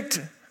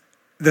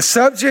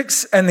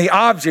subjects and the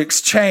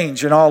objects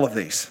change in all of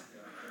these.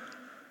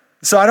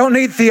 So I don't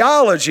need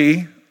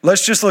theology.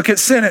 Let's just look at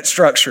sentence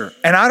structure.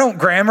 And I don't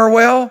grammar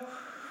well,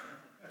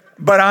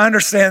 but I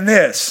understand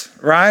this,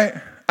 right?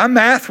 I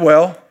math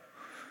well,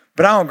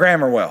 but I don't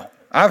grammar well.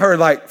 I've heard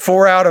like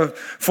 4 out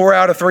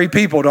of 3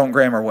 people don't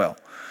grammar well.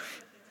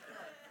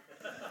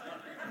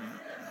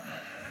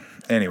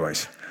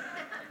 Anyways,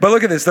 but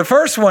look at this. The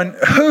first one,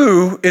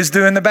 who is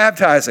doing the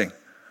baptizing?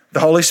 The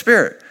Holy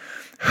Spirit.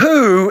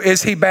 Who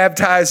is he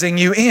baptizing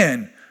you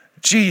in?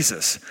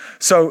 Jesus.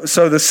 So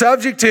the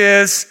subject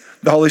is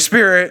the Holy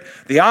Spirit.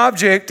 The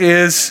object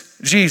is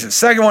Jesus.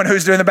 Second one,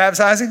 who's doing the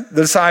baptizing?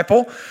 The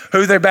disciple.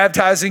 Who they're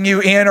baptizing you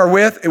in or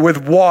with?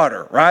 With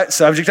water, right?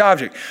 Subject,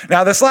 object.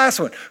 Now this last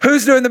one,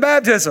 who's doing the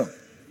baptism?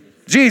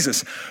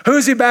 Jesus.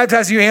 Who's he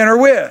baptizing you in or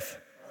with?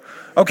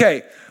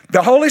 Okay,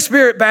 the Holy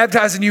Spirit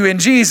baptizing you in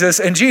Jesus,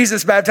 and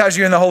Jesus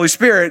baptizing you in the Holy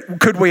Spirit.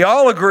 Could we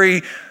all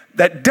agree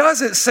that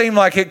doesn't seem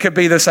like it could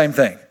be the same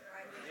thing?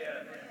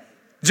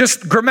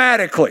 Just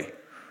grammatically.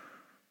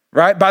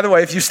 Right? By the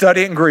way, if you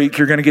study it in Greek,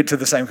 you're going to get to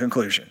the same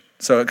conclusion.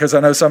 So, because I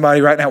know somebody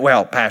right now,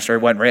 well, Pastor, it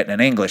wasn't written in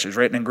English, it's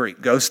written in Greek.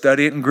 Go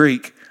study it in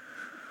Greek.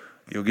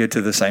 You'll get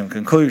to the same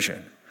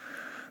conclusion.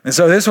 And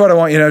so this is what I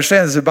want you to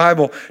understand is the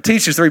Bible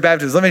teaches 3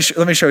 baptisms.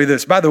 Let me show you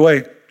this. By the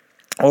way,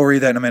 I'll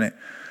read that in a minute.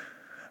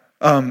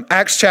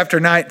 Acts chapter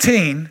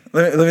 19,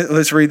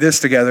 let's read this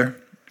together.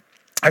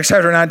 Acts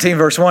chapter 19,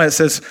 verse 1, it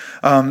says,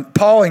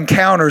 Paul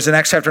encounters in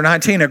Acts chapter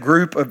 19 a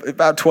group of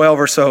about 12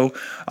 or so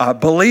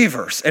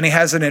believers, and he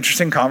has an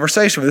interesting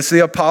conversation with this.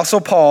 The Apostle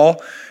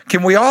Paul.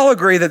 Can we all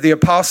agree that the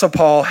Apostle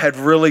Paul had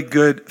really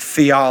good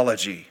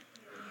theology?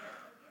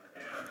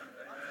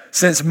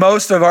 Since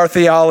most of our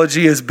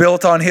theology is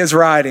built on his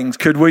writings,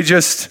 could we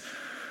just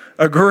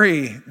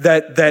agree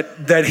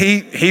that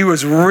he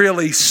was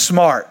really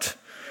smart.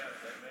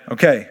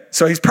 Okay,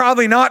 so he's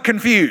probably not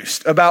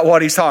confused about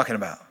what he's talking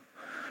about,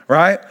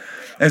 right?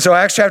 And so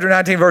Acts chapter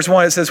 19, verse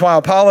 1, it says, while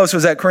Apollos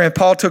was at Corinth,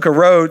 Paul took a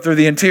road through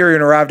the interior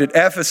and arrived at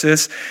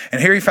Ephesus. And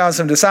here he found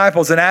some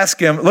disciples and asked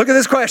him, look at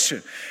this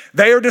question.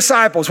 They are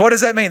disciples. What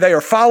does that mean? They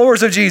are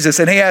followers of Jesus.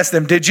 And he asked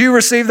them, did you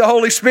receive the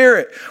Holy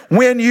Spirit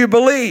when you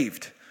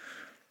believed?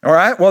 All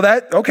right, well,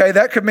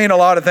 that could mean a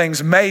lot of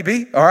things,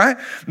 maybe, all right?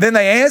 Then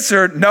they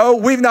answered, no,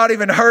 we've not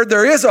even heard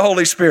there is a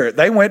Holy Spirit.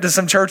 They went to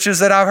some churches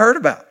that I've heard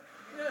about,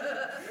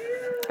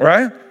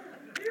 right?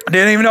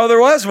 Didn't even know there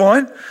was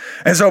one.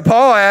 And so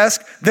Paul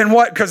asked, then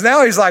what? Because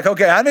now he's like,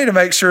 okay, I need to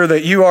make sure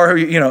that you are who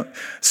you know.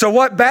 So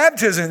what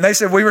baptism? They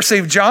said, we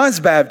received John's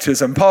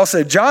baptism. Paul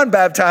said John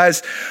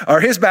baptized,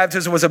 or his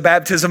baptism was a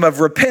baptism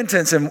of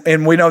repentance.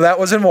 And we know that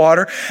was in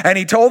water. And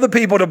he told the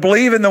people to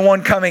believe in the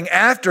one coming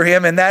after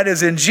him, and that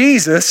is in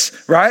Jesus,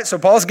 right? So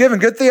Paul's giving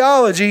good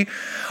theology.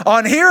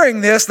 On hearing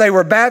this, they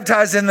were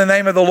baptized in the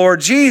name of the Lord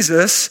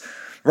Jesus,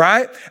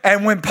 right?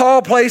 And when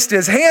Paul placed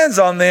his hands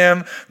on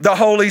them, the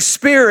Holy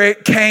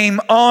Spirit came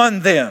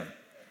on them.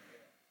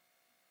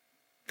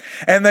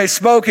 And they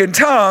spoke in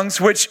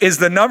tongues, which is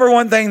the number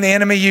one thing the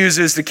enemy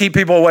uses to keep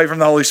people away from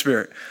the Holy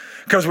Spirit.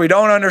 Because we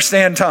don't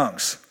understand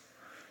tongues,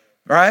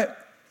 right?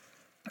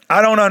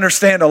 I don't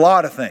understand a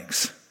lot of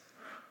things.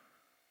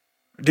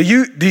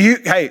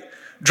 Hey,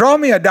 draw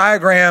me a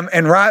diagram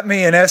and write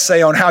me an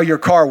essay on how your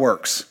car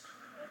works.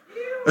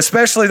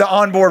 Especially the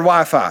onboard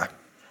Wi-Fi.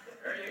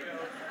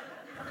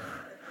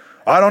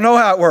 I don't know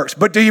how it works,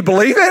 but do you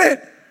believe in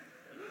it?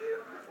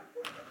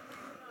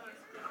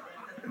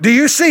 Do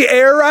you see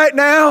air right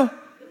now?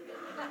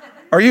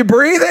 Are you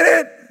breathing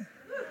it?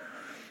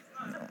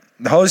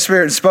 The Holy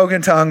Spirit spoke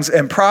in tongues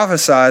and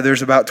prophesied.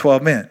 There's about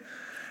 12 men.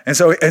 And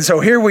so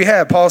here we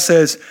have, Paul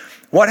says,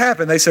 what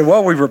happened? They said,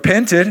 well, we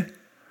repented.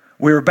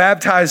 We were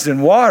baptized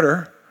in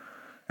water.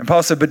 And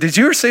Paul said, but did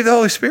you receive the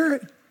Holy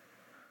Spirit?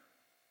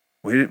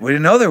 We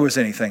didn't know there was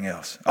anything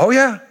else. Oh,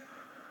 yeah.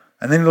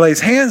 And then he lays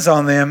hands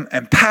on them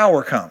and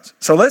power comes.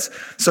 So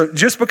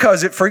just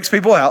because it freaks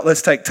people out,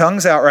 let's take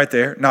tongues out right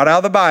there. Not out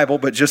of the Bible,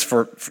 but just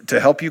to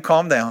help you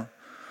calm down.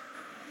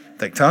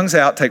 Take tongues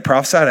out, take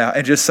prophesied out,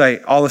 and just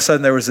say, all of a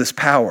sudden there was this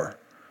power.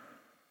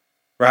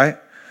 Right?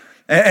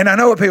 And I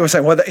know what people say,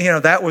 well,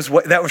 that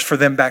was for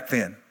them back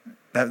then.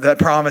 That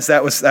promise,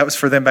 that was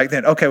for them back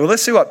then. Okay, well,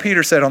 let's see what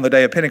Peter said on the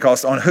day of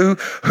Pentecost on who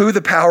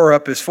the power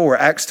up is for.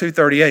 Acts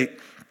 2:38.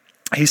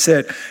 He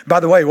said, by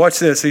the way, watch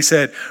this. He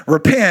said,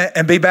 repent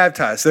and be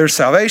baptized. There's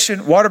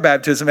salvation, water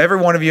baptism, every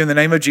one of you in the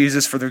name of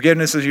Jesus for the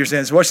forgiveness of your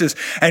sins. Watch this.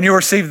 And you'll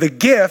receive the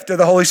gift of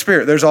the Holy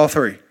Spirit. There's all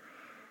three.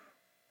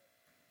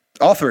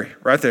 All three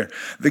right there.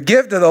 The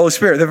gift of the Holy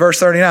Spirit. Then verse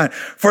 39.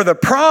 For the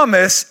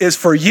promise is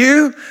for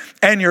you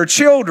and your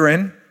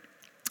children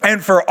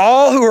and for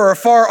all who are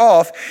afar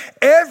off,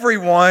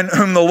 everyone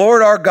whom the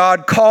Lord our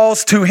God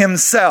calls to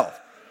himself.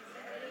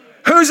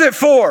 Who's it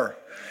for?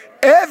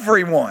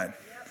 Everyone.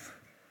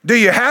 Do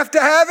you have to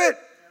have it?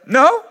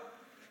 No.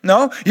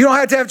 You don't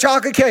have to have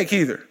chocolate cake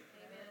either.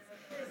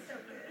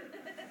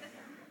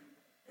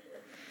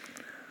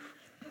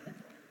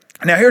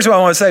 Now, here's what I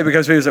want to say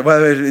because people say,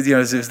 well,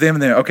 it's them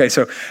and them. Okay,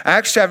 so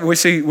Acts chapter, we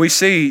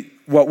see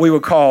what we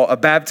would call a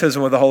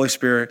baptism with the Holy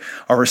Spirit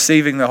or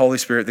receiving the Holy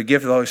Spirit, the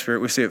gift of the Holy Spirit.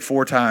 We see it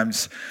 4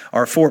 times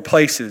or 4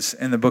 places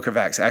in the book of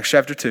Acts. Acts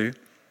chapter 2,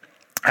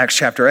 Acts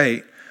chapter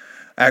 8,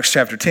 Acts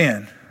chapter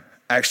 10,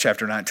 Acts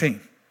chapter 19.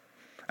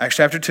 Acts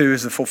chapter 2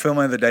 is the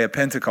fulfillment of the day of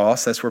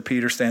Pentecost. That's where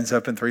Peter stands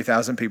up and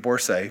 3,000 people are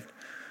saved,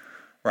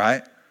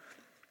 right?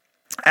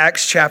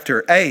 Acts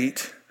chapter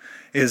 8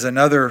 is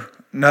another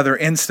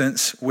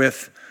instance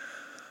with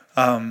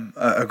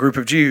a group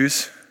of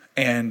Jews,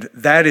 and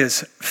that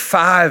is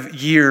 5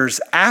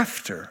 years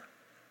after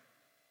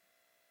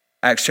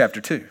Acts chapter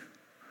 2.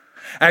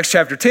 Acts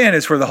chapter 10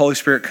 is where the Holy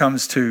Spirit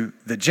comes to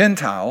the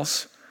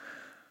Gentiles.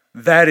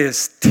 That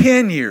is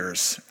 10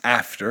 years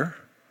after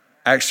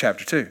Acts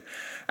chapter 2.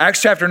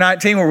 Acts chapter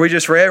 19, where we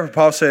just read, where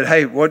Paul said,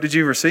 hey, what did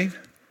you receive?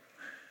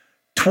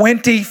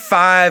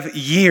 25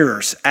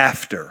 years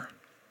after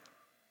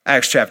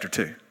Acts chapter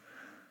 2.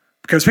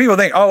 Because people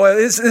think, oh, well,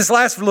 this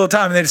lasts for a little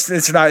time and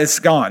then it's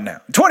gone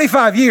now.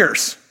 25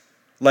 years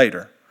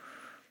later.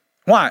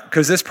 Why?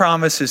 Because this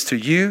promise is to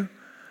you,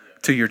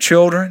 to your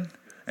children,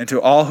 and to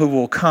all who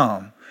will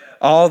come.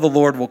 All the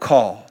Lord will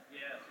call.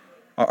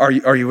 Are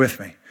you with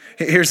me?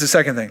 Here's the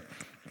second thing.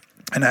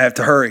 And I have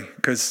to hurry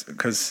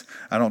because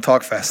I don't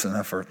talk fast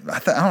enough. I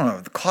don't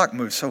know, the clock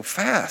moves so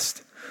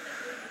fast.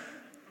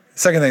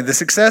 Second thing, the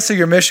success of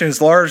your mission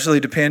is largely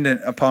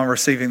dependent upon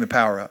receiving the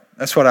power up.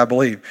 That's what I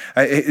believe.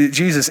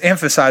 Jesus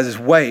emphasizes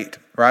wait,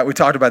 right? We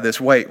talked about this,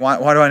 wait. Why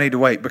do I need to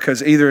wait?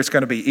 Because either it's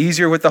going to be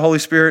easier with the Holy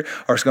Spirit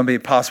or it's going to be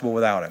impossible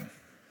without him.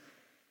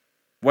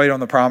 Wait on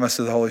the promise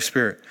of the Holy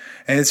Spirit.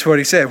 And it's what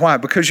he said. Why?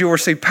 Because you'll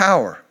receive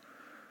power.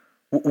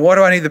 What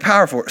do I need the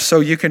power for?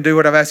 So you can do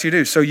what I've asked you to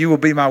do. So you will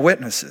be my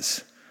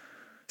witnesses.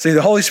 See,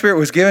 the Holy Spirit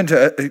was given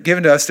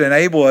to us to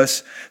enable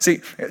us.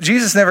 See,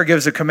 Jesus never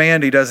gives a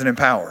command he doesn't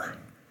empower.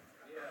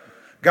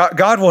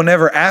 God will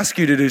never ask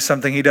you to do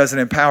something he doesn't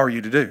empower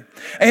you to do.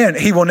 And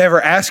he will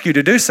never ask you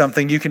to do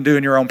something you can do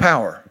in your own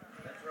power.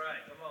 That's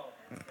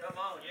right. Come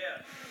on,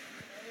 yeah.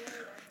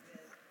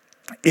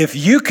 If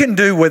you can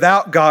do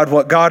without God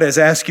what God has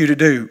asked you to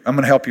do, I'm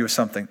going to help you with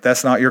something.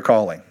 That's not your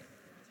calling.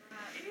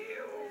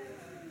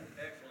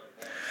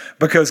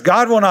 Because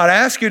God will not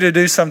ask you to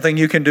do something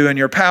you can do in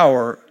your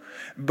power,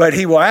 but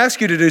he will ask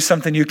you to do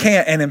something you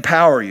can't and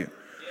empower you.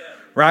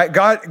 Right?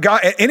 God,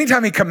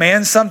 anytime he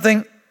commands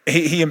something,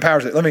 he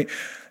empowers it.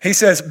 He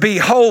says, be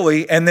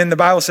holy, and then the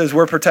Bible says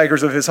we're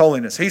partakers of his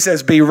holiness. He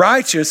says, be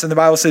righteous, and the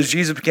Bible says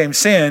Jesus became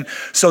sin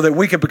so that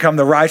we could become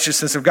the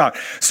righteousness of God.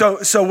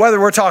 So whether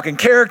we're talking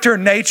character,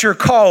 nature,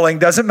 calling,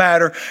 doesn't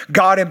matter.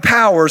 God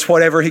empowers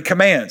whatever he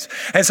commands.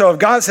 And so if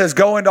God says,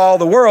 go into all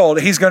the world,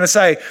 he's going to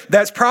say,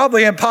 that's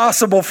probably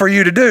impossible for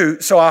you to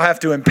do, so I'll have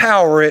to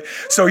empower it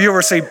so you'll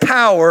receive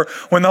power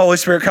when the Holy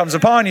Spirit comes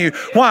upon you.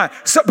 Why?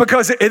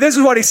 Because this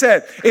is what he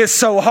said. It's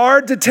so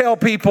hard to tell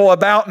people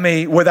about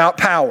me without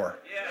power.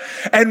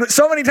 And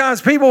so many times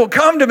people will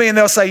come to me and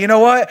they'll say, you know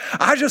what?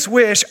 I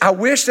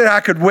wish that I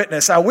could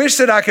witness. I wish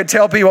that I could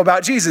tell people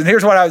about Jesus. And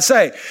here's what I would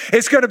say.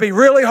 It's going to be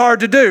really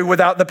hard to do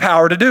without the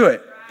power to do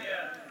it.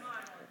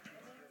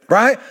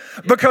 Right?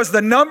 Because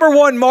the number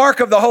one mark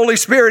of the Holy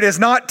Spirit is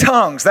not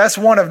tongues. That's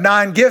one of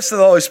 9 gifts of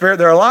the Holy Spirit.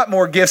 There are a lot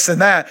more gifts than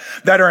that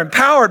are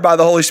empowered by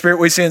the Holy Spirit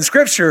we see in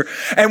Scripture.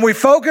 And we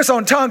focus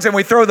on tongues and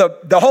we throw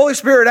the Holy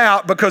Spirit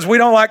out because we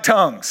don't like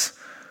tongues.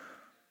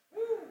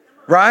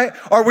 Right?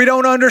 Or we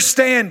don't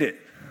understand it.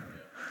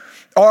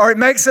 Or it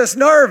makes us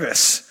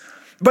nervous.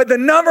 But the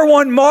number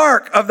one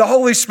mark of the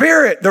Holy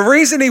Spirit, the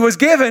reason he was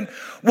given,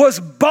 was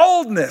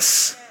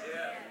boldness.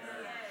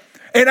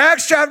 In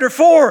Acts chapter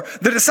 4,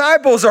 the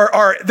disciples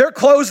they're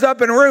closed up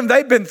in a room.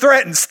 They've been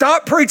threatened.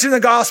 Stop preaching the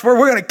gospel.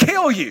 We're going to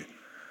kill you.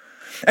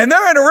 And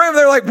they're in a room.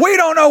 They're like, we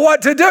don't know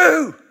what to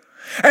do.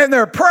 And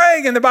they're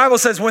praying. And the Bible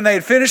says when they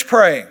had finished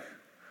praying,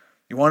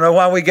 you want to know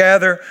why we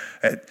gather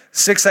at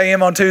 6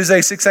 a.m. on Tuesday,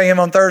 6 a.m.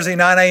 on Thursday,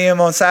 9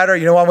 a.m. on Saturday?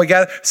 You know why we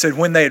gather? It said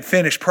when they had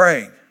finished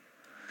praying.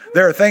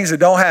 There are things that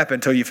don't happen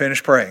until you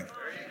finish praying.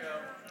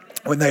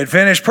 When they had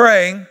finished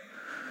praying,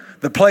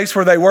 the place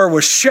where they were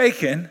was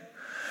shaken.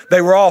 They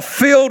were all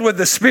filled with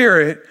the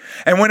Spirit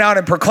and went out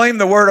and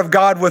proclaimed the word of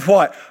God with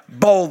what?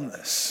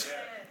 Boldness.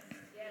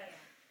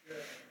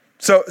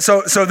 So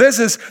this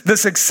is the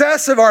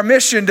success of our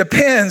mission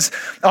depends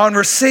on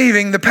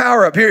receiving the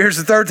power up. Here's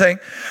the third thing.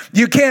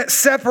 You can't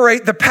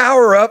separate the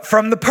power up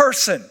from the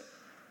person.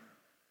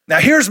 Now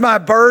here's my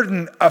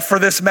burden for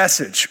this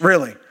message,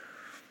 really.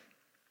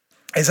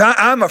 Is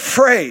I'm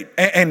afraid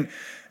and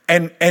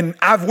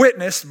I've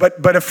witnessed,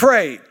 but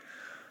afraid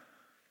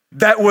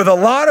that with a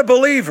lot of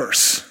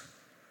believers,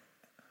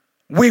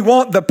 we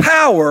want the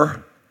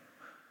power,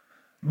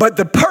 but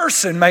the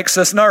person makes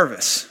us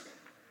nervous.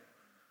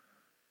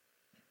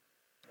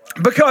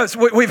 Because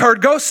we've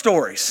heard ghost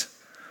stories.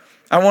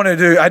 I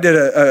did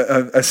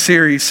a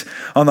series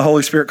on the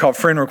Holy Spirit called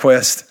Friend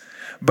Request,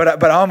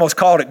 but I almost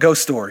called it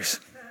Ghost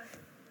Stories.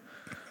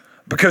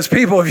 Because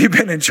people, if you've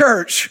been in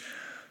church,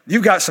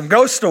 you've got some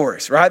ghost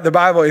stories, right? The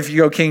Bible, if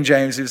you go King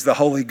James, is the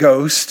Holy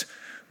Ghost.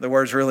 The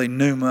word's really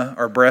pneuma,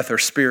 or breath or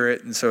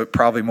spirit, and so it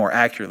probably more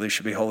accurately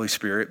should be Holy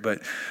Spirit.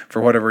 But for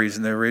whatever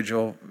reason, the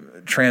original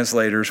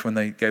translators, when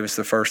they gave us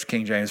the first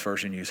King James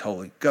version, used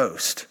Holy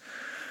Ghost.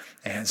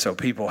 And so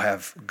people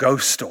have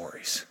ghost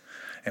stories.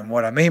 And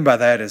what I mean by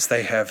that is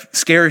they have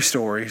scary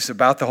stories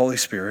about the Holy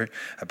Spirit,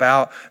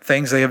 about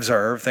things they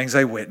observed, things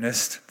they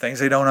witnessed, things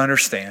they don't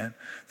understand,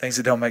 things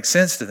that don't make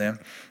sense to them.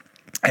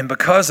 And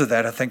because of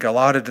that, I think a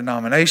lot of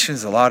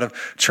denominations, a lot of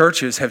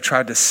churches have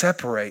tried to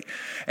separate.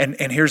 And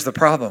here's the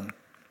problem.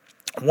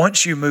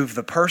 Once you move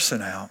the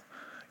person out,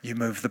 you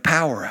move the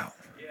power out.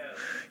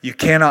 You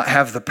cannot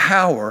have the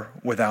power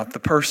without the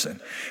person.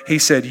 He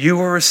said, you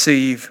will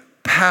receive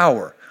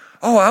power.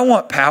 Oh, I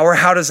want power.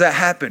 How does that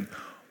happen?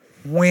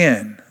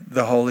 When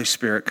the Holy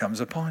Spirit comes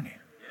upon you.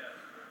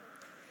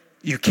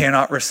 You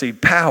cannot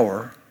receive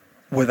power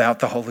without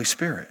the Holy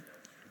Spirit.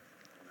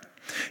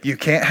 You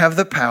can't have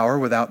the power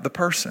without the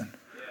person.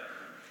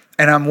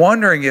 And I'm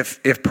wondering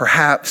if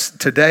perhaps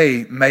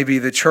today maybe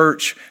the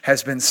church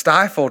has been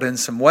stifled in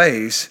some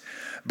ways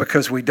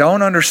because we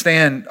don't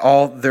understand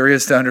all there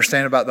is to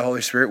understand about the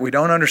Holy Spirit. We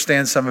don't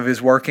understand some of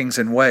his workings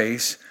and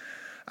ways.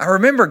 I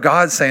remember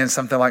God saying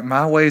something like,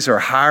 my ways are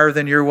higher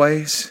than your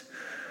ways.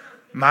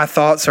 My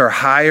thoughts are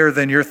higher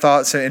than your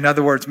thoughts. In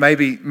other words,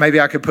 maybe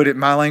I could put it in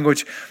my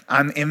language.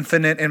 I'm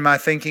infinite in my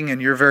thinking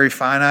and you're very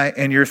finite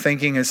in your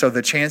thinking. And so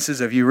the chances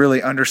of you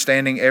really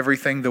understanding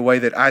everything the way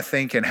that I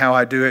think and how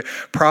I do it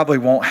probably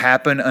won't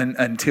happen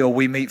until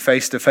we meet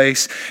face to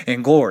face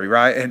in glory,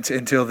 right?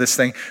 Until this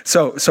thing.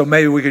 So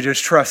maybe we could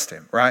just trust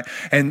him, right?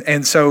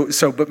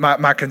 But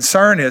my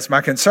concern is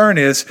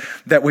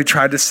that we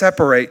tried to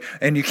separate,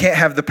 and you can't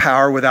have the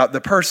power without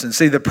the person.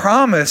 See, the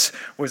promise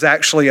was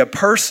actually a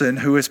person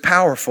who is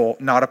powerful,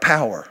 not a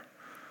power.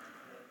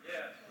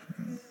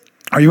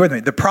 Are you with me?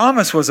 The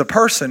promise was a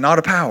person, not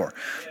a power.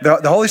 The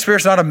Holy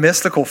Spirit's not a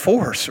mystical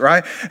force,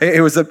 right?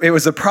 It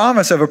was a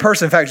promise of a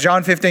person. In fact,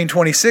 John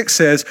 15:26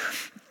 says,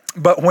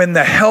 but when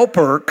the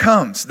helper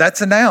comes,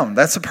 that's a noun,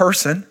 that's a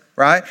person,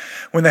 right?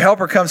 When the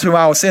helper comes, whom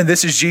I will send,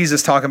 this is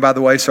Jesus talking, by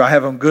the way, so I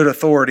have on good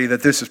authority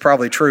that this is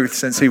probably truth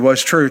since he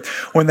was truth.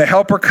 When the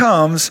helper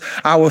comes,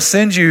 I will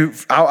send to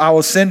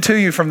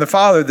you from the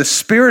Father, the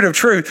Spirit of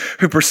truth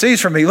who proceeds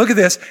from me. Look at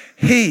this.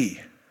 He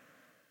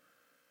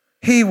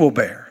will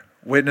bear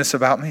witness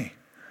about me.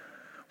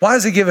 Why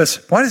does he give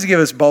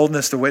us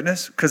boldness to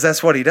witness? Because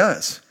that's what he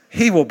does.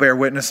 He will bear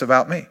witness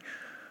about me.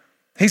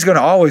 He's going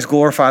to always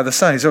glorify the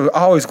Son. He's going to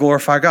always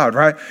glorify God,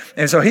 right?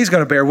 And so he's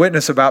going to bear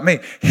witness about me.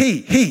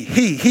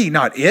 He,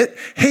 not it.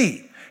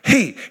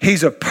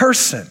 He's a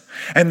person.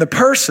 And the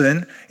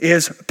person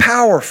is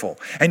powerful.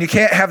 And you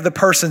can't have the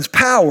person's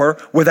power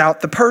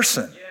without the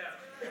person.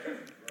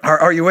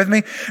 Are you with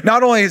me?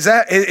 Not only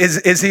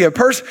is he a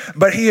person,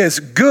 but he is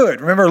good.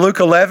 Remember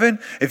Luke 11?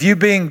 If you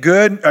being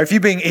good, or if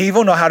you being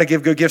evil know how to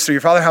give good gifts to your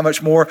Father, how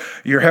much more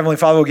your Heavenly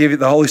Father will give you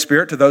the Holy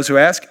Spirit to those who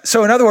ask.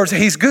 So in other words,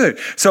 he's good.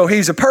 So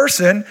he's a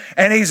person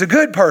and he's a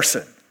good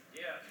person.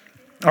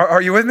 Yeah.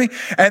 Are you with me?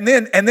 And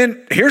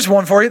then here's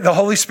one for you. The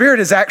Holy Spirit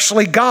is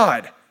actually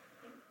God.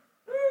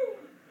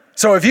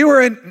 So if you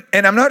were in,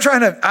 and I'm not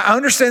trying to, I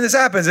understand this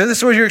happens, and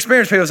this was your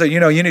experience. People say,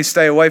 you need to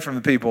stay away from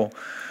the people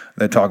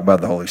that talk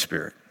about the Holy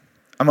Spirit.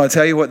 I'm going to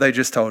tell you what they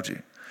just told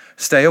you.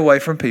 Stay away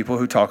from people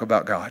who talk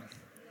about God.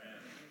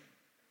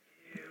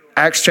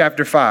 Acts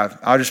chapter 5.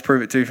 I'll just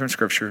prove it to you from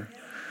Scripture.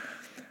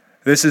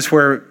 This is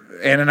where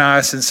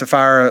Ananias and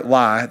Sapphira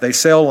lie. They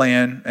sell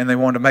land and they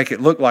wanted to make it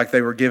look like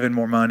they were giving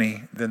more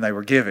money than they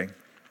were giving.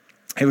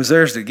 It was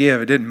theirs to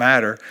give. It didn't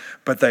matter.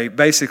 But they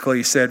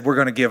basically said, we're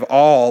going to give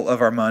all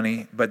of our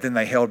money, but then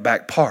they held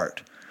back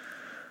part.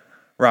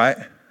 Right?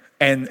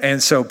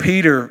 And so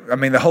Peter,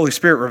 the Holy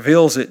Spirit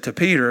reveals it to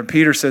Peter. And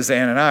Peter says to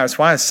Ananias,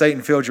 why has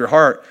Satan filled your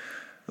heart?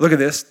 Look at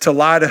this. To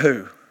lie to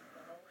who?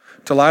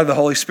 To lie to the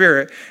Holy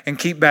Spirit and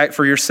keep back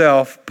for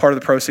yourself part of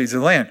the proceeds of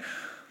the land.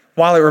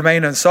 While it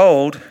remained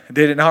unsold,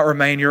 did it not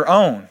remain your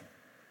own?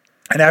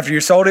 And after you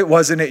sold it,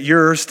 wasn't it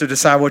yours to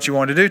decide what you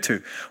want to do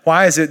to?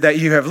 Why is it that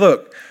you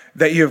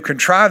have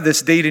contrived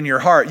this deed in your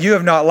heart? You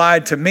have not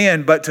lied to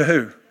men, but to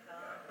who?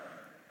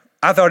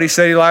 I thought he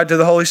said he lied to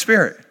the Holy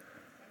Spirit.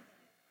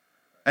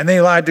 And then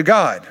he lied to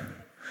God.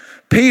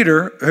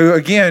 Peter, who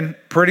again,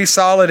 pretty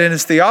solid in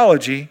his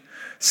theology,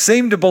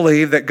 seemed to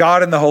believe that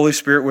God and the Holy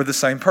Spirit were the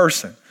same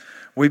person.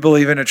 We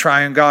believe in a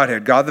triune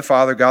Godhead, God the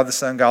Father, God the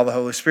Son, God the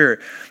Holy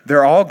Spirit.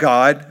 They're all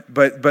God,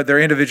 but their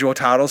individual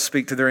titles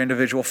speak to their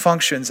individual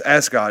functions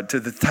as God, to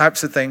the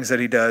types of things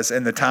that he does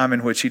and the time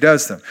in which he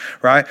does them,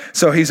 right?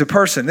 So he's a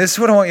person. This is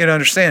what I want you to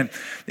understand,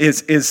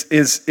 is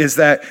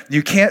that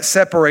you can't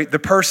separate the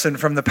person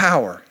from the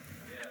power.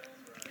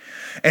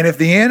 And if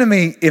the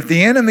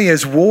enemy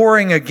is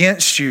warring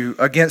against you,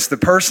 against the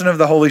person of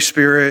the Holy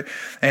Spirit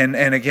and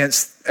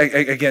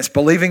against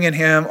believing in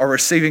him or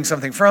receiving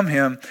something from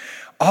him,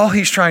 all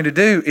he's trying to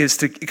do is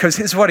because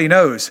here's what he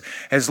knows.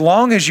 As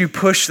long as you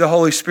push the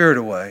Holy Spirit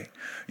away,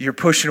 you're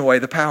pushing away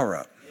the power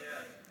up.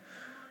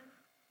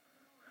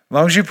 As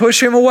long as you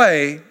push him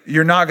away,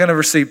 you're not going to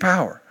receive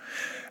power.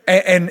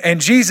 And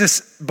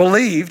Jesus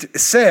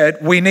said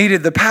we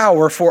needed the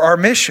power for our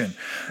mission.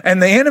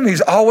 And the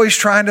enemy's always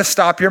trying to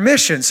stop your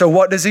mission. So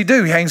what does he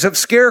do? He hangs up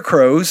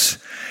scarecrows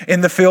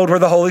in the field where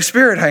the Holy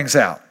Spirit hangs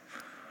out.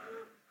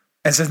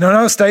 And says,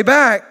 no, stay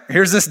back.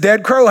 Here's this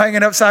dead crow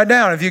hanging upside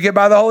down. If you get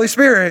by the Holy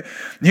Spirit,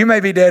 you may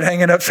be dead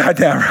hanging upside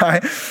down,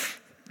 right?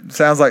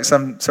 Sounds like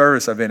some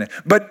service I've been in.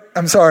 But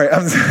I'm sorry,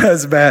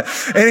 that's bad.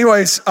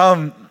 Anyways,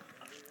 but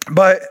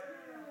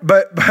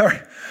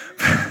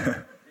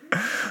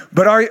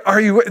are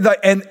you,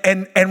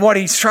 and what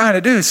he's trying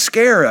to do is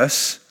scare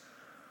us.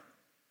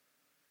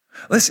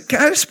 Listen,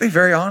 can I just be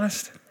very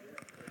honest?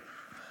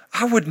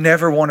 I would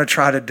never want to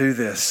try to do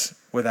this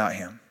without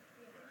him.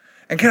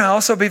 And can I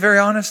also be very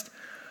honest?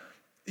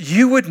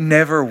 You would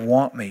never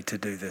want me to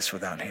do this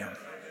without him.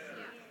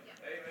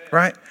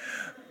 Right?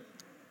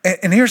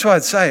 And here's what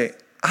I'd say.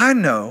 I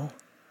know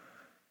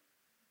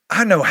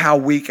how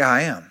weak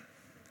I am.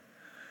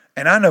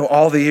 And I know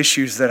all the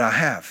issues that I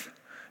have.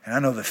 And I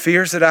know the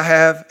fears that I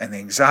have and the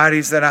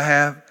anxieties that I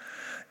have.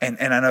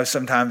 And I know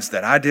sometimes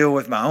that I deal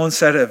with my own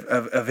set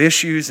of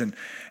issues. And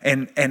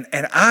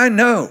I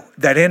know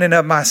that in and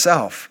of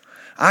myself,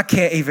 I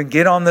can't even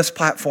get on this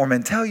platform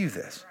and tell you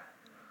this.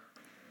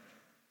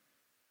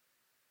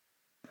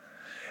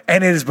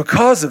 And it is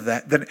because of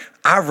that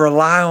I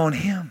rely on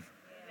him.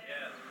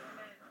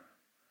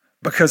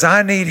 Because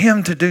I need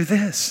him to do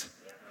this.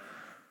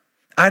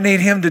 I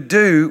need him to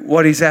do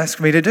what he's asked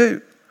me to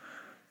do.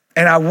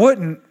 And I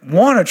wouldn't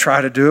want to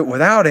try to do it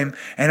without him.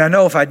 And I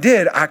know if I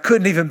did, I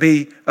couldn't even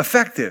be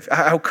effective.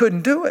 I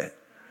couldn't do it.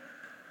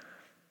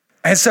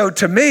 And so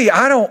to me,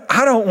 I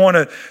don't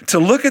want to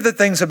look at the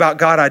things about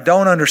God I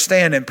don't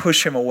understand and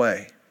push him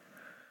away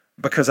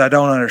because I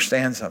don't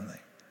understand something.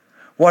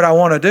 What I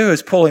want to do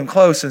is pull him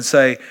close and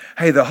say,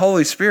 hey, the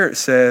Holy Spirit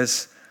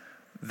says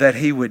that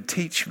he would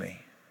teach me.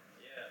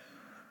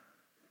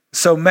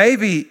 So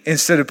maybe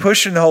instead of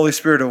pushing the Holy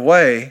Spirit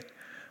away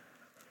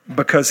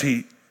because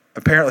he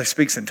apparently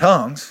speaks in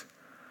tongues,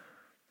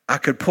 I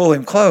could pull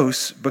him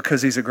close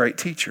because he's a great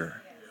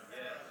teacher.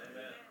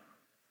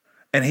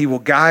 And he will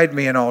guide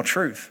me in all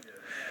truth.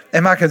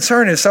 And my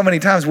concern is so many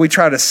times we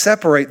try to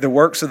separate the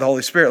works of the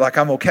Holy Spirit. Like,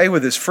 I'm okay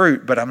with his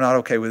fruit, but I'm not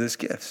okay with his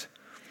gifts.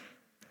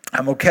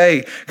 I'm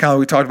okay, kind of like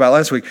we talked about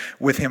last week,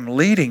 with him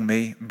leading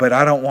me, but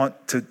I don't want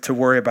to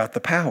worry about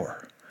the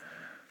power.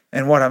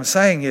 And what I'm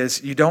saying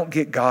is, you don't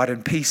get God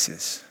in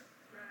pieces.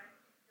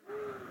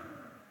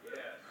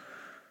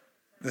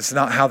 That's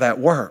not how that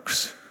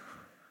works.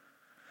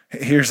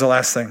 Here's the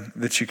last thing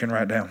that you can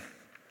write down.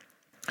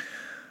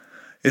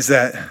 Is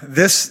that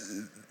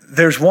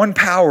there's one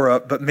power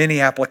up, but many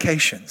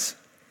applications.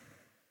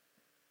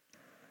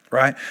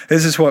 Right?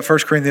 This is what 1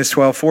 Corinthians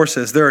 12:4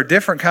 says. There are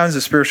different kinds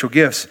of spiritual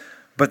gifts,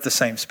 but the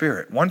same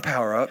Spirit. One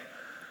power up,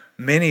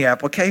 many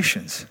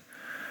applications.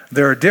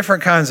 There are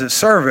different kinds of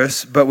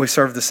service, but we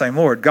serve the same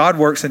Lord. God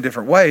works in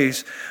different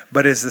ways,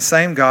 but it's the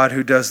same God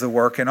who does the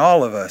work in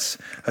all of us.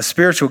 A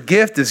spiritual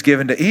gift is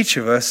given to each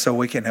of us so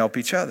we can help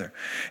each other.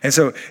 And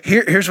so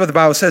here's what the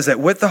Bible says, that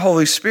with the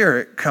Holy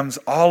Spirit comes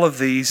all of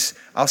these,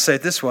 I'll say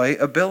it this way,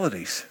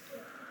 abilities.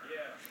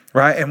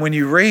 Right? And when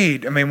you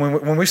read,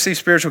 when we see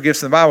spiritual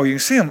gifts in the Bible, you can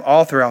see them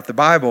all throughout the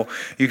Bible.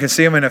 You can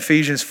see them in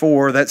Ephesians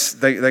 4.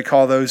 They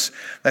call those,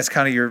 that's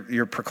kind of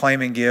your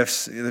proclaiming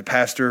gifts, the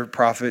pastor,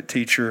 prophet,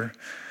 teacher,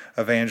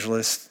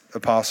 evangelist,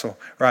 apostle,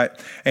 right?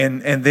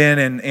 And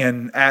then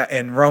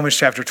in Romans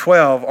chapter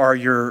 12 are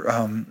your,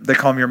 they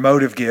call them your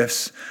motive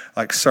gifts,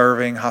 like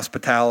serving,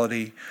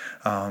 hospitality,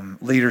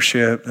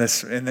 leadership.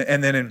 And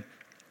then in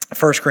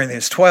 1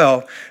 Corinthians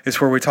 12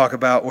 is where we talk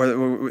about, where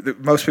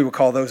most people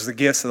call those the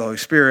gifts of the Holy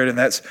Spirit, and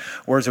that's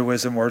words of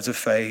wisdom, words of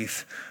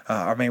faith.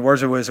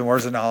 Words of wisdom,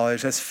 words of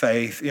knowledge, that's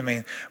faith.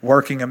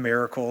 Working of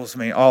miracles,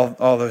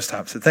 all those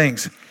types of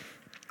things.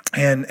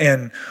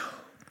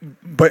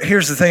 But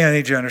here's the thing I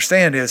need you to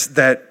understand is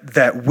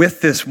that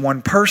with this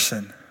one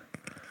person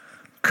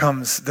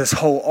comes this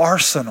whole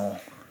arsenal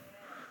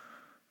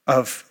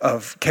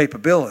of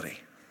capability,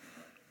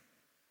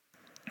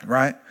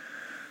 right?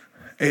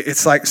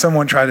 It's like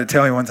someone tried to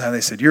tell me one time,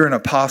 they said, you're an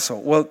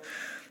apostle. Well,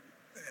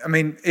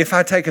 if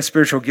I take a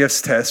spiritual gifts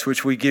test,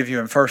 which we give you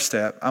in First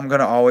Step, I'm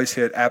going to always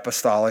hit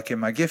apostolic in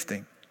my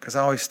gifting because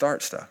I always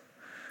start stuff.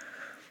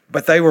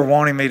 But they were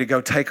wanting me to go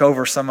take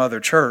over some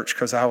other church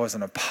because I was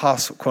an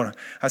apostle.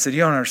 I said, you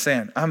don't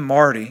understand. I'm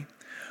Marty.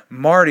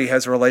 Marty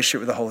has a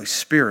relationship with the Holy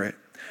Spirit.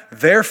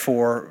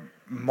 Therefore,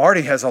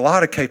 Marty has a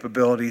lot of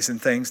capabilities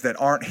and things that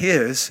aren't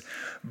his,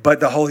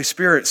 but the Holy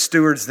Spirit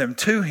stewards them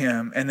to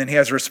him, and then he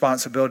has a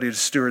responsibility to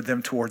steward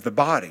them toward the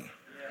body.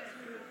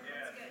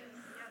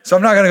 So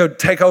I'm not going to go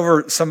take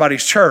over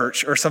somebody's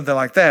church or something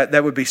like that.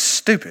 That would be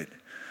stupid.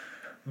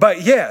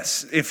 But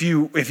yes, if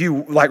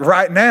you like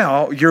right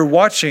now, you're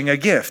watching a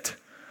gift.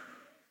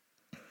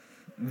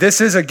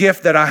 This is a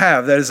gift that I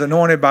have that is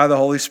anointed by the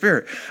Holy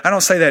Spirit. I don't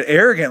say that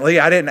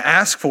arrogantly. I didn't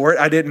ask for it.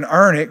 I didn't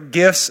earn it.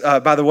 Gifts,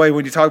 by the way,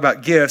 when you talk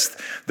about gifts,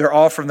 they're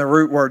all from the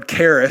root word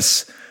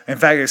charis. In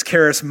fact, it's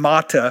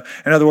charismata.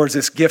 In other words,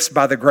 it's gifts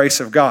by the grace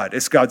of God.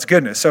 It's God's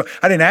goodness. So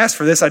I didn't ask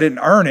for this. I didn't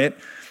earn it.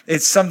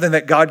 It's something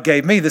that God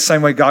gave me the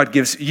same way God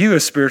gives you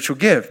a spiritual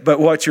gift. But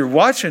what you're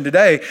watching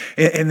today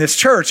in this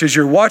church is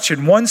you're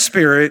watching one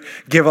spirit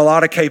give a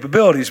lot of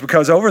capabilities,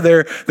 because over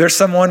there's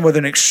someone with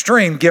an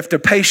extreme gift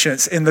of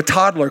patience in the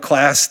toddler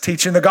class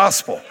teaching the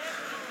gospel.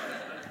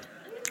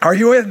 Are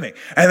you with me?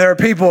 And there are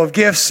people of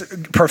gifts,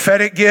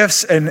 prophetic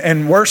gifts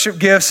and worship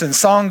gifts and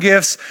song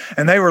gifts,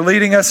 and they were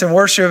leading us in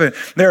worship. And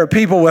there are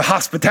people with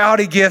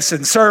hospitality gifts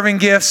and serving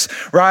gifts,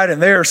 right?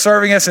 And they are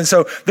serving us. And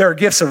so there are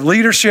gifts of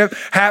leadership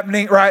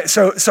happening, right?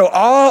 So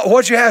all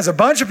what you have is a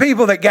bunch of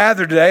people that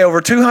gathered today,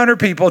 over 200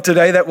 people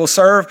today that will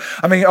serve.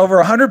 Over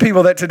 100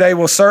 people that today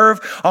will serve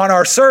on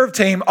our serve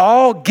team,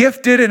 all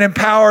gifted and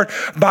empowered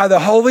by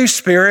the Holy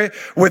Spirit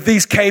with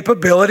these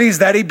capabilities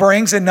that he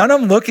brings. And none of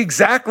them look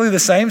exactly the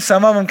same.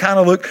 Some of them kind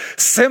of look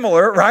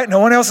similar, right? No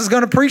one else is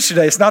going to preach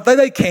today. It's not that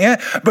they can't,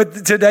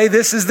 but today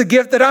this is the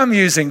gift that I'm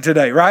using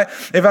today, right?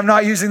 If I'm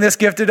not using this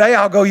gift today,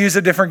 I'll go use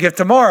a different gift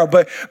tomorrow.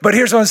 But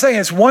here's what I'm saying.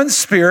 It's one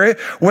spirit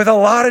with a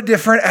lot of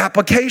different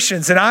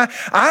applications. And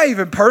I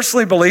even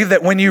personally believe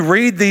that when you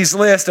read these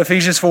lists,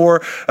 Ephesians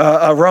 4,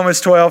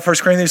 Romans 12, 1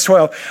 Corinthians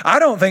 12, I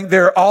don't think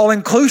they're all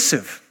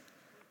inclusive.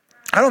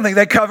 I don't think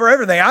they cover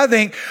everything. I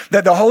think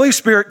that the Holy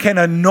Spirit can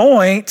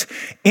anoint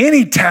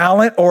any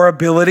talent or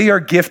ability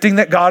or gifting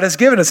that God has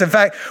given us. In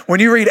fact,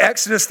 when you read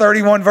Exodus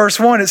 31 verse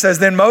 1, it says,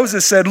 then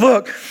Moses said,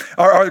 look,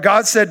 or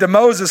God said to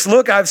Moses,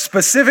 look, I've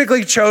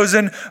specifically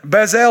chosen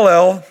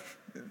Bezalel,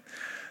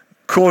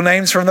 cool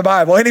names from the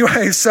Bible.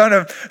 Anyway, son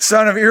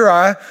of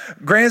Uri,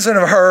 grandson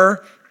of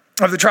Hur,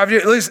 of the tribe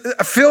of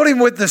Judah, filled him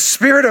with the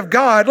Spirit of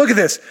God. Look at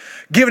this,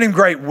 giving him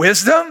great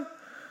wisdom,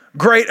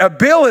 great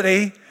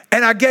ability,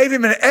 and I gave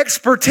him an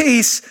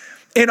expertise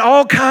in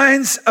all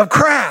kinds of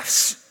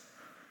crafts.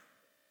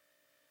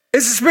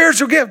 It's a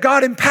spiritual gift.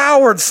 God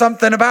empowered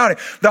something about him.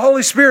 The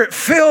Holy Spirit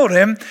filled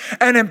him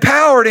and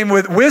empowered him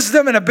with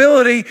wisdom and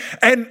ability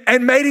and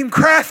made him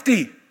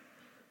crafty.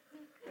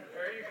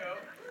 There you go.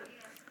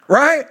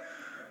 Right?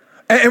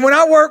 And when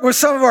I work with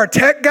some of our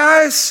tech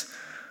guys,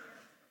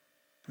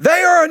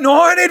 they are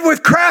anointed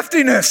with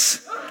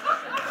craftiness.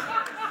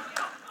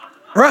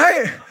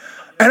 Right?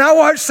 And I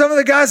watch some of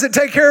the guys that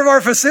take care of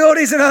our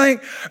facilities and I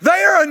think they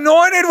are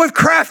anointed with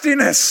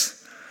craftiness.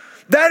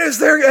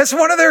 That's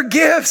one of their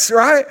gifts,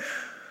 right?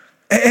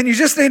 And you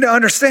just need to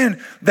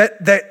understand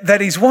that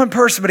he's one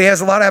person, but he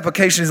has a lot of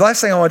applications. The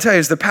last thing I want to tell you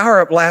is the power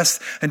up lasts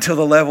until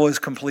the level is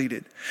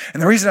completed.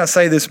 And the reason I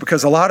say this is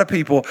because a lot of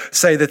people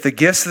say that the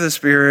gifts of the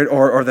Spirit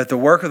or that the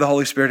work of the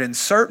Holy Spirit in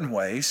certain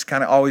ways,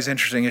 kind of always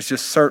interesting, it's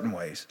just certain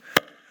ways.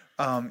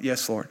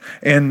 Yes, Lord.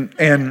 And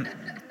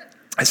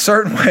a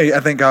certain way, I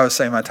think God was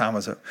saying my time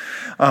was up.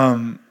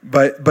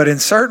 But in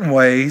certain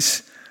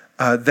ways,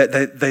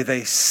 that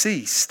they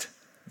ceased.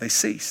 They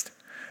ceased.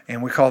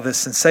 And we call this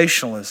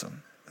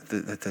sensationalism.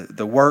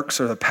 The works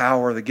or the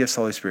power or the gifts of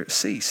the Holy Spirit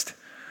ceased.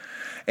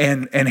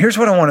 And here's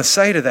what I want to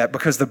say to that,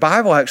 because the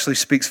Bible actually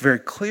speaks very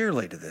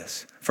clearly to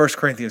this. 1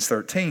 Corinthians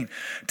 13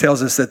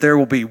 tells us that there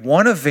will be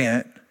one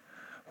event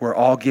where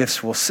all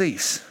gifts will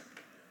cease.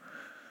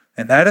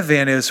 And that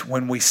event is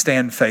when we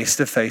stand face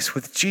to face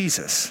with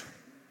Jesus.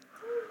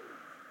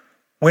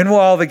 When will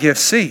all the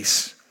gifts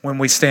cease? When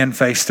we stand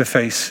face to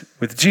face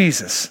with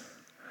Jesus.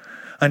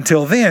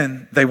 Until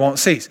then, they won't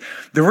cease.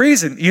 The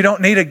reason you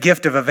don't need a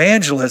gift of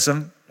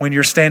evangelism when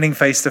you're standing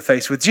face to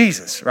face with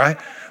Jesus, right?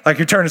 Like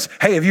you're turning,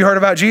 hey, have you heard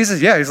about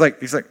Jesus? Yeah, he's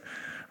like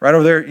right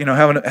over there,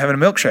 having a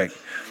milkshake.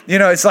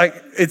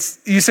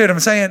 You see what I'm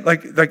saying?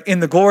 Like in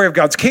the glory of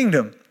God's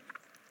kingdom,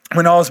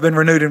 when all has been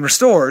renewed and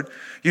restored,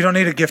 you don't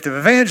need a gift of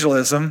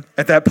evangelism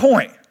at that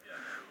point.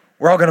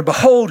 We're all going to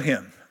behold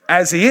him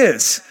as he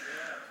is,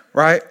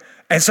 right?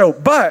 And so,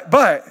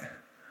 but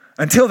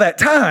until that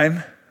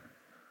time,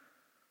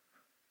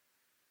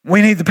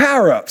 we need the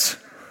power-ups.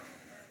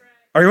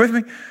 Are you with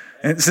me?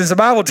 And since the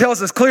Bible tells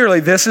us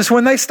clearly this is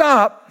when they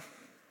stop,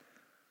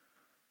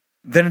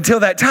 then until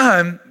that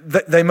time,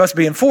 they must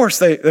be enforced.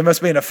 They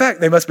must be in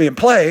effect. They must be in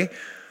play.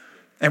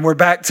 And we're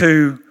back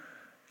to,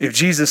 if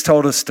Jesus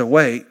told us to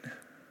wait,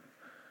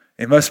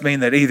 it must mean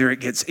that either it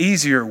gets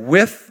easier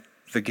with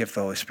the gift of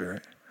the Holy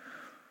Spirit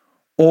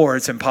or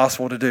it's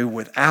impossible to do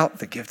without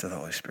the gift of the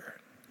Holy Spirit.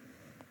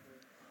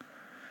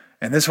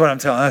 And this is what I'm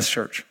telling us,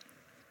 church,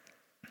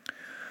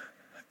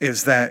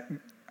 is that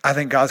I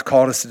think God's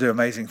called us to do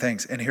amazing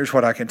things. And here's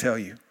what I can tell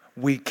you.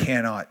 We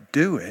cannot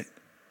do it.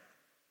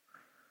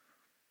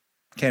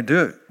 Can't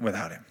do it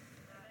without him.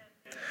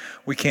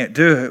 We can't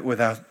do it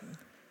without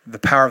the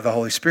power of the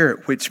Holy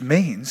Spirit, which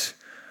means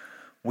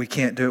we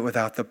can't do it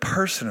without the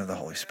person of the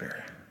Holy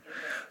Spirit.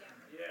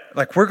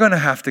 Like we're going to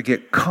have to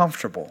get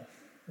comfortable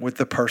with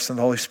the person of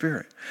the Holy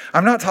Spirit.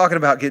 I'm not talking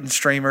about getting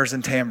streamers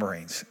and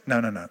tambourines. No.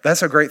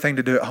 That's a great thing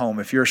to do at home.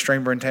 If you're a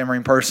streamer and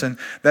tambourine person,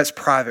 that's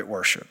private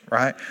worship,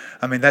 right?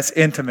 I mean, that's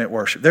intimate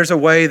worship. There's a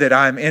way that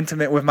I'm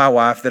intimate with my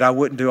wife that I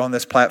wouldn't do on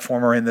this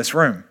platform or in this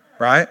room,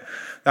 right?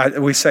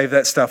 We save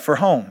that stuff for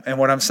home. And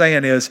what I'm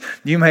saying is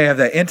you may have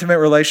that intimate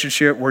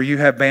relationship where you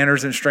have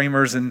banners and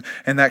streamers and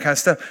that kind of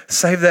stuff.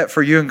 Save that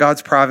for you in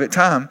God's private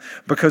time,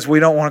 because we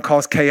don't want to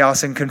cause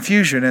chaos and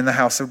confusion in the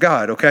house of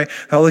God, okay?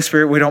 The Holy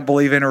Spirit, we don't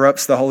believe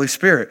interrupts the Holy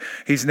Spirit.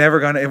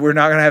 We're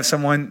not going to have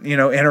someone,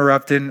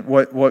 interrupting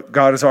what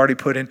God has already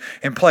put in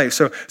place.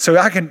 So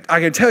I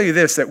can tell you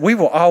this, that we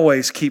will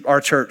always keep our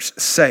church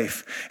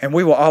safe, and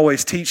we will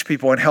always teach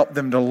people and help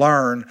them to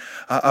learn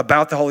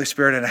about the Holy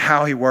Spirit and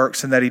how he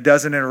works, and that he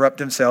doesn't interrupt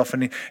himself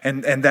and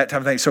that type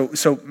of thing.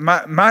 So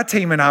my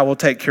team and I will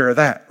take care of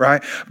that,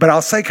 right? But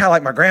I'll say kind of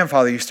like my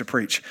grandfather used to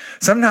preach.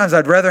 Sometimes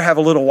I'd rather have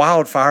a little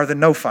wildfire than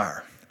no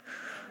fire.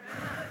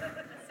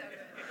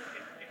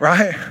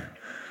 Right?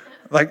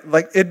 Like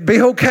it'd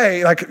be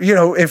okay. Like,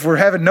 if we're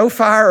having no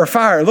fire or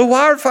fire, a little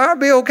wildfire would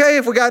be okay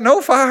if we got no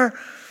fire.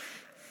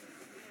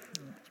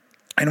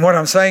 And what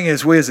I'm saying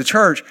is we as a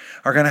church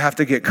are going to have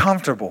to get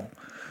comfortable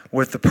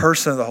with the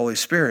person of the Holy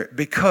Spirit,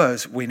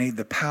 because we need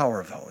the power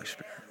of the Holy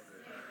Spirit.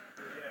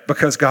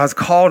 Because God's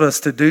called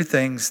us to do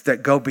things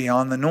that go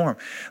beyond the norm.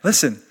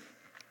 Listen,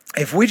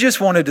 if we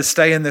just wanted to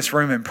stay in this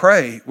room and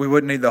pray, we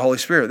wouldn't need the Holy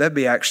Spirit. That'd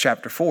be Acts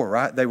chapter 4,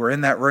 right? They were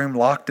in that room,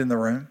 locked in the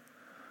room.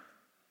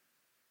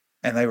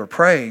 And they were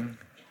praying,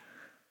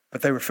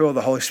 but they were filled with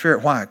the Holy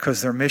Spirit. Why?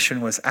 Because their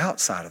mission was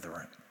outside of the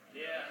room.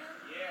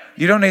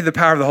 You don't need the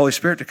power of the Holy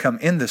Spirit to come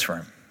in this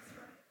room.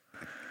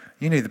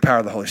 You need the power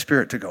of the Holy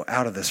Spirit to go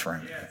out of this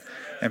room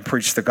and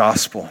preach the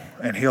gospel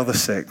and heal the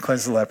sick,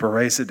 cleanse the leper,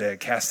 raise the dead,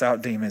 cast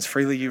out demons.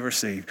 Freely you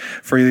receive,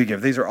 freely you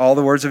give. These are all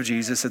the words of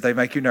Jesus. If they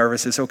make you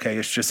nervous, it's okay.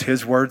 It's just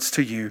his words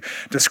to you,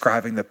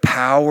 describing the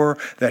power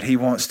that he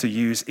wants to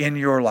use in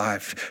your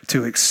life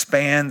to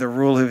expand the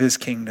rule of his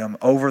kingdom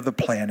over the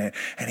planet.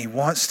 And he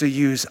wants to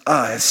use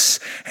us,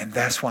 and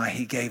that's why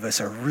he gave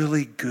us a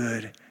really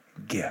good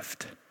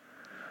gift,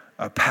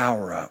 a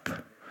power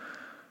up.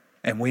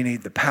 And we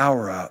need the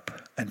power up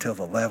until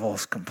the level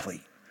is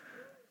complete.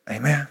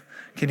 Amen.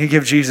 Can you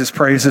give Jesus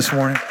praise this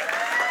morning?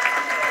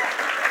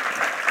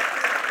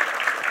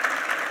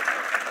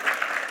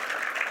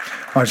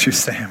 Why don't you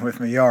stand with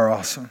me? You are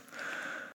awesome.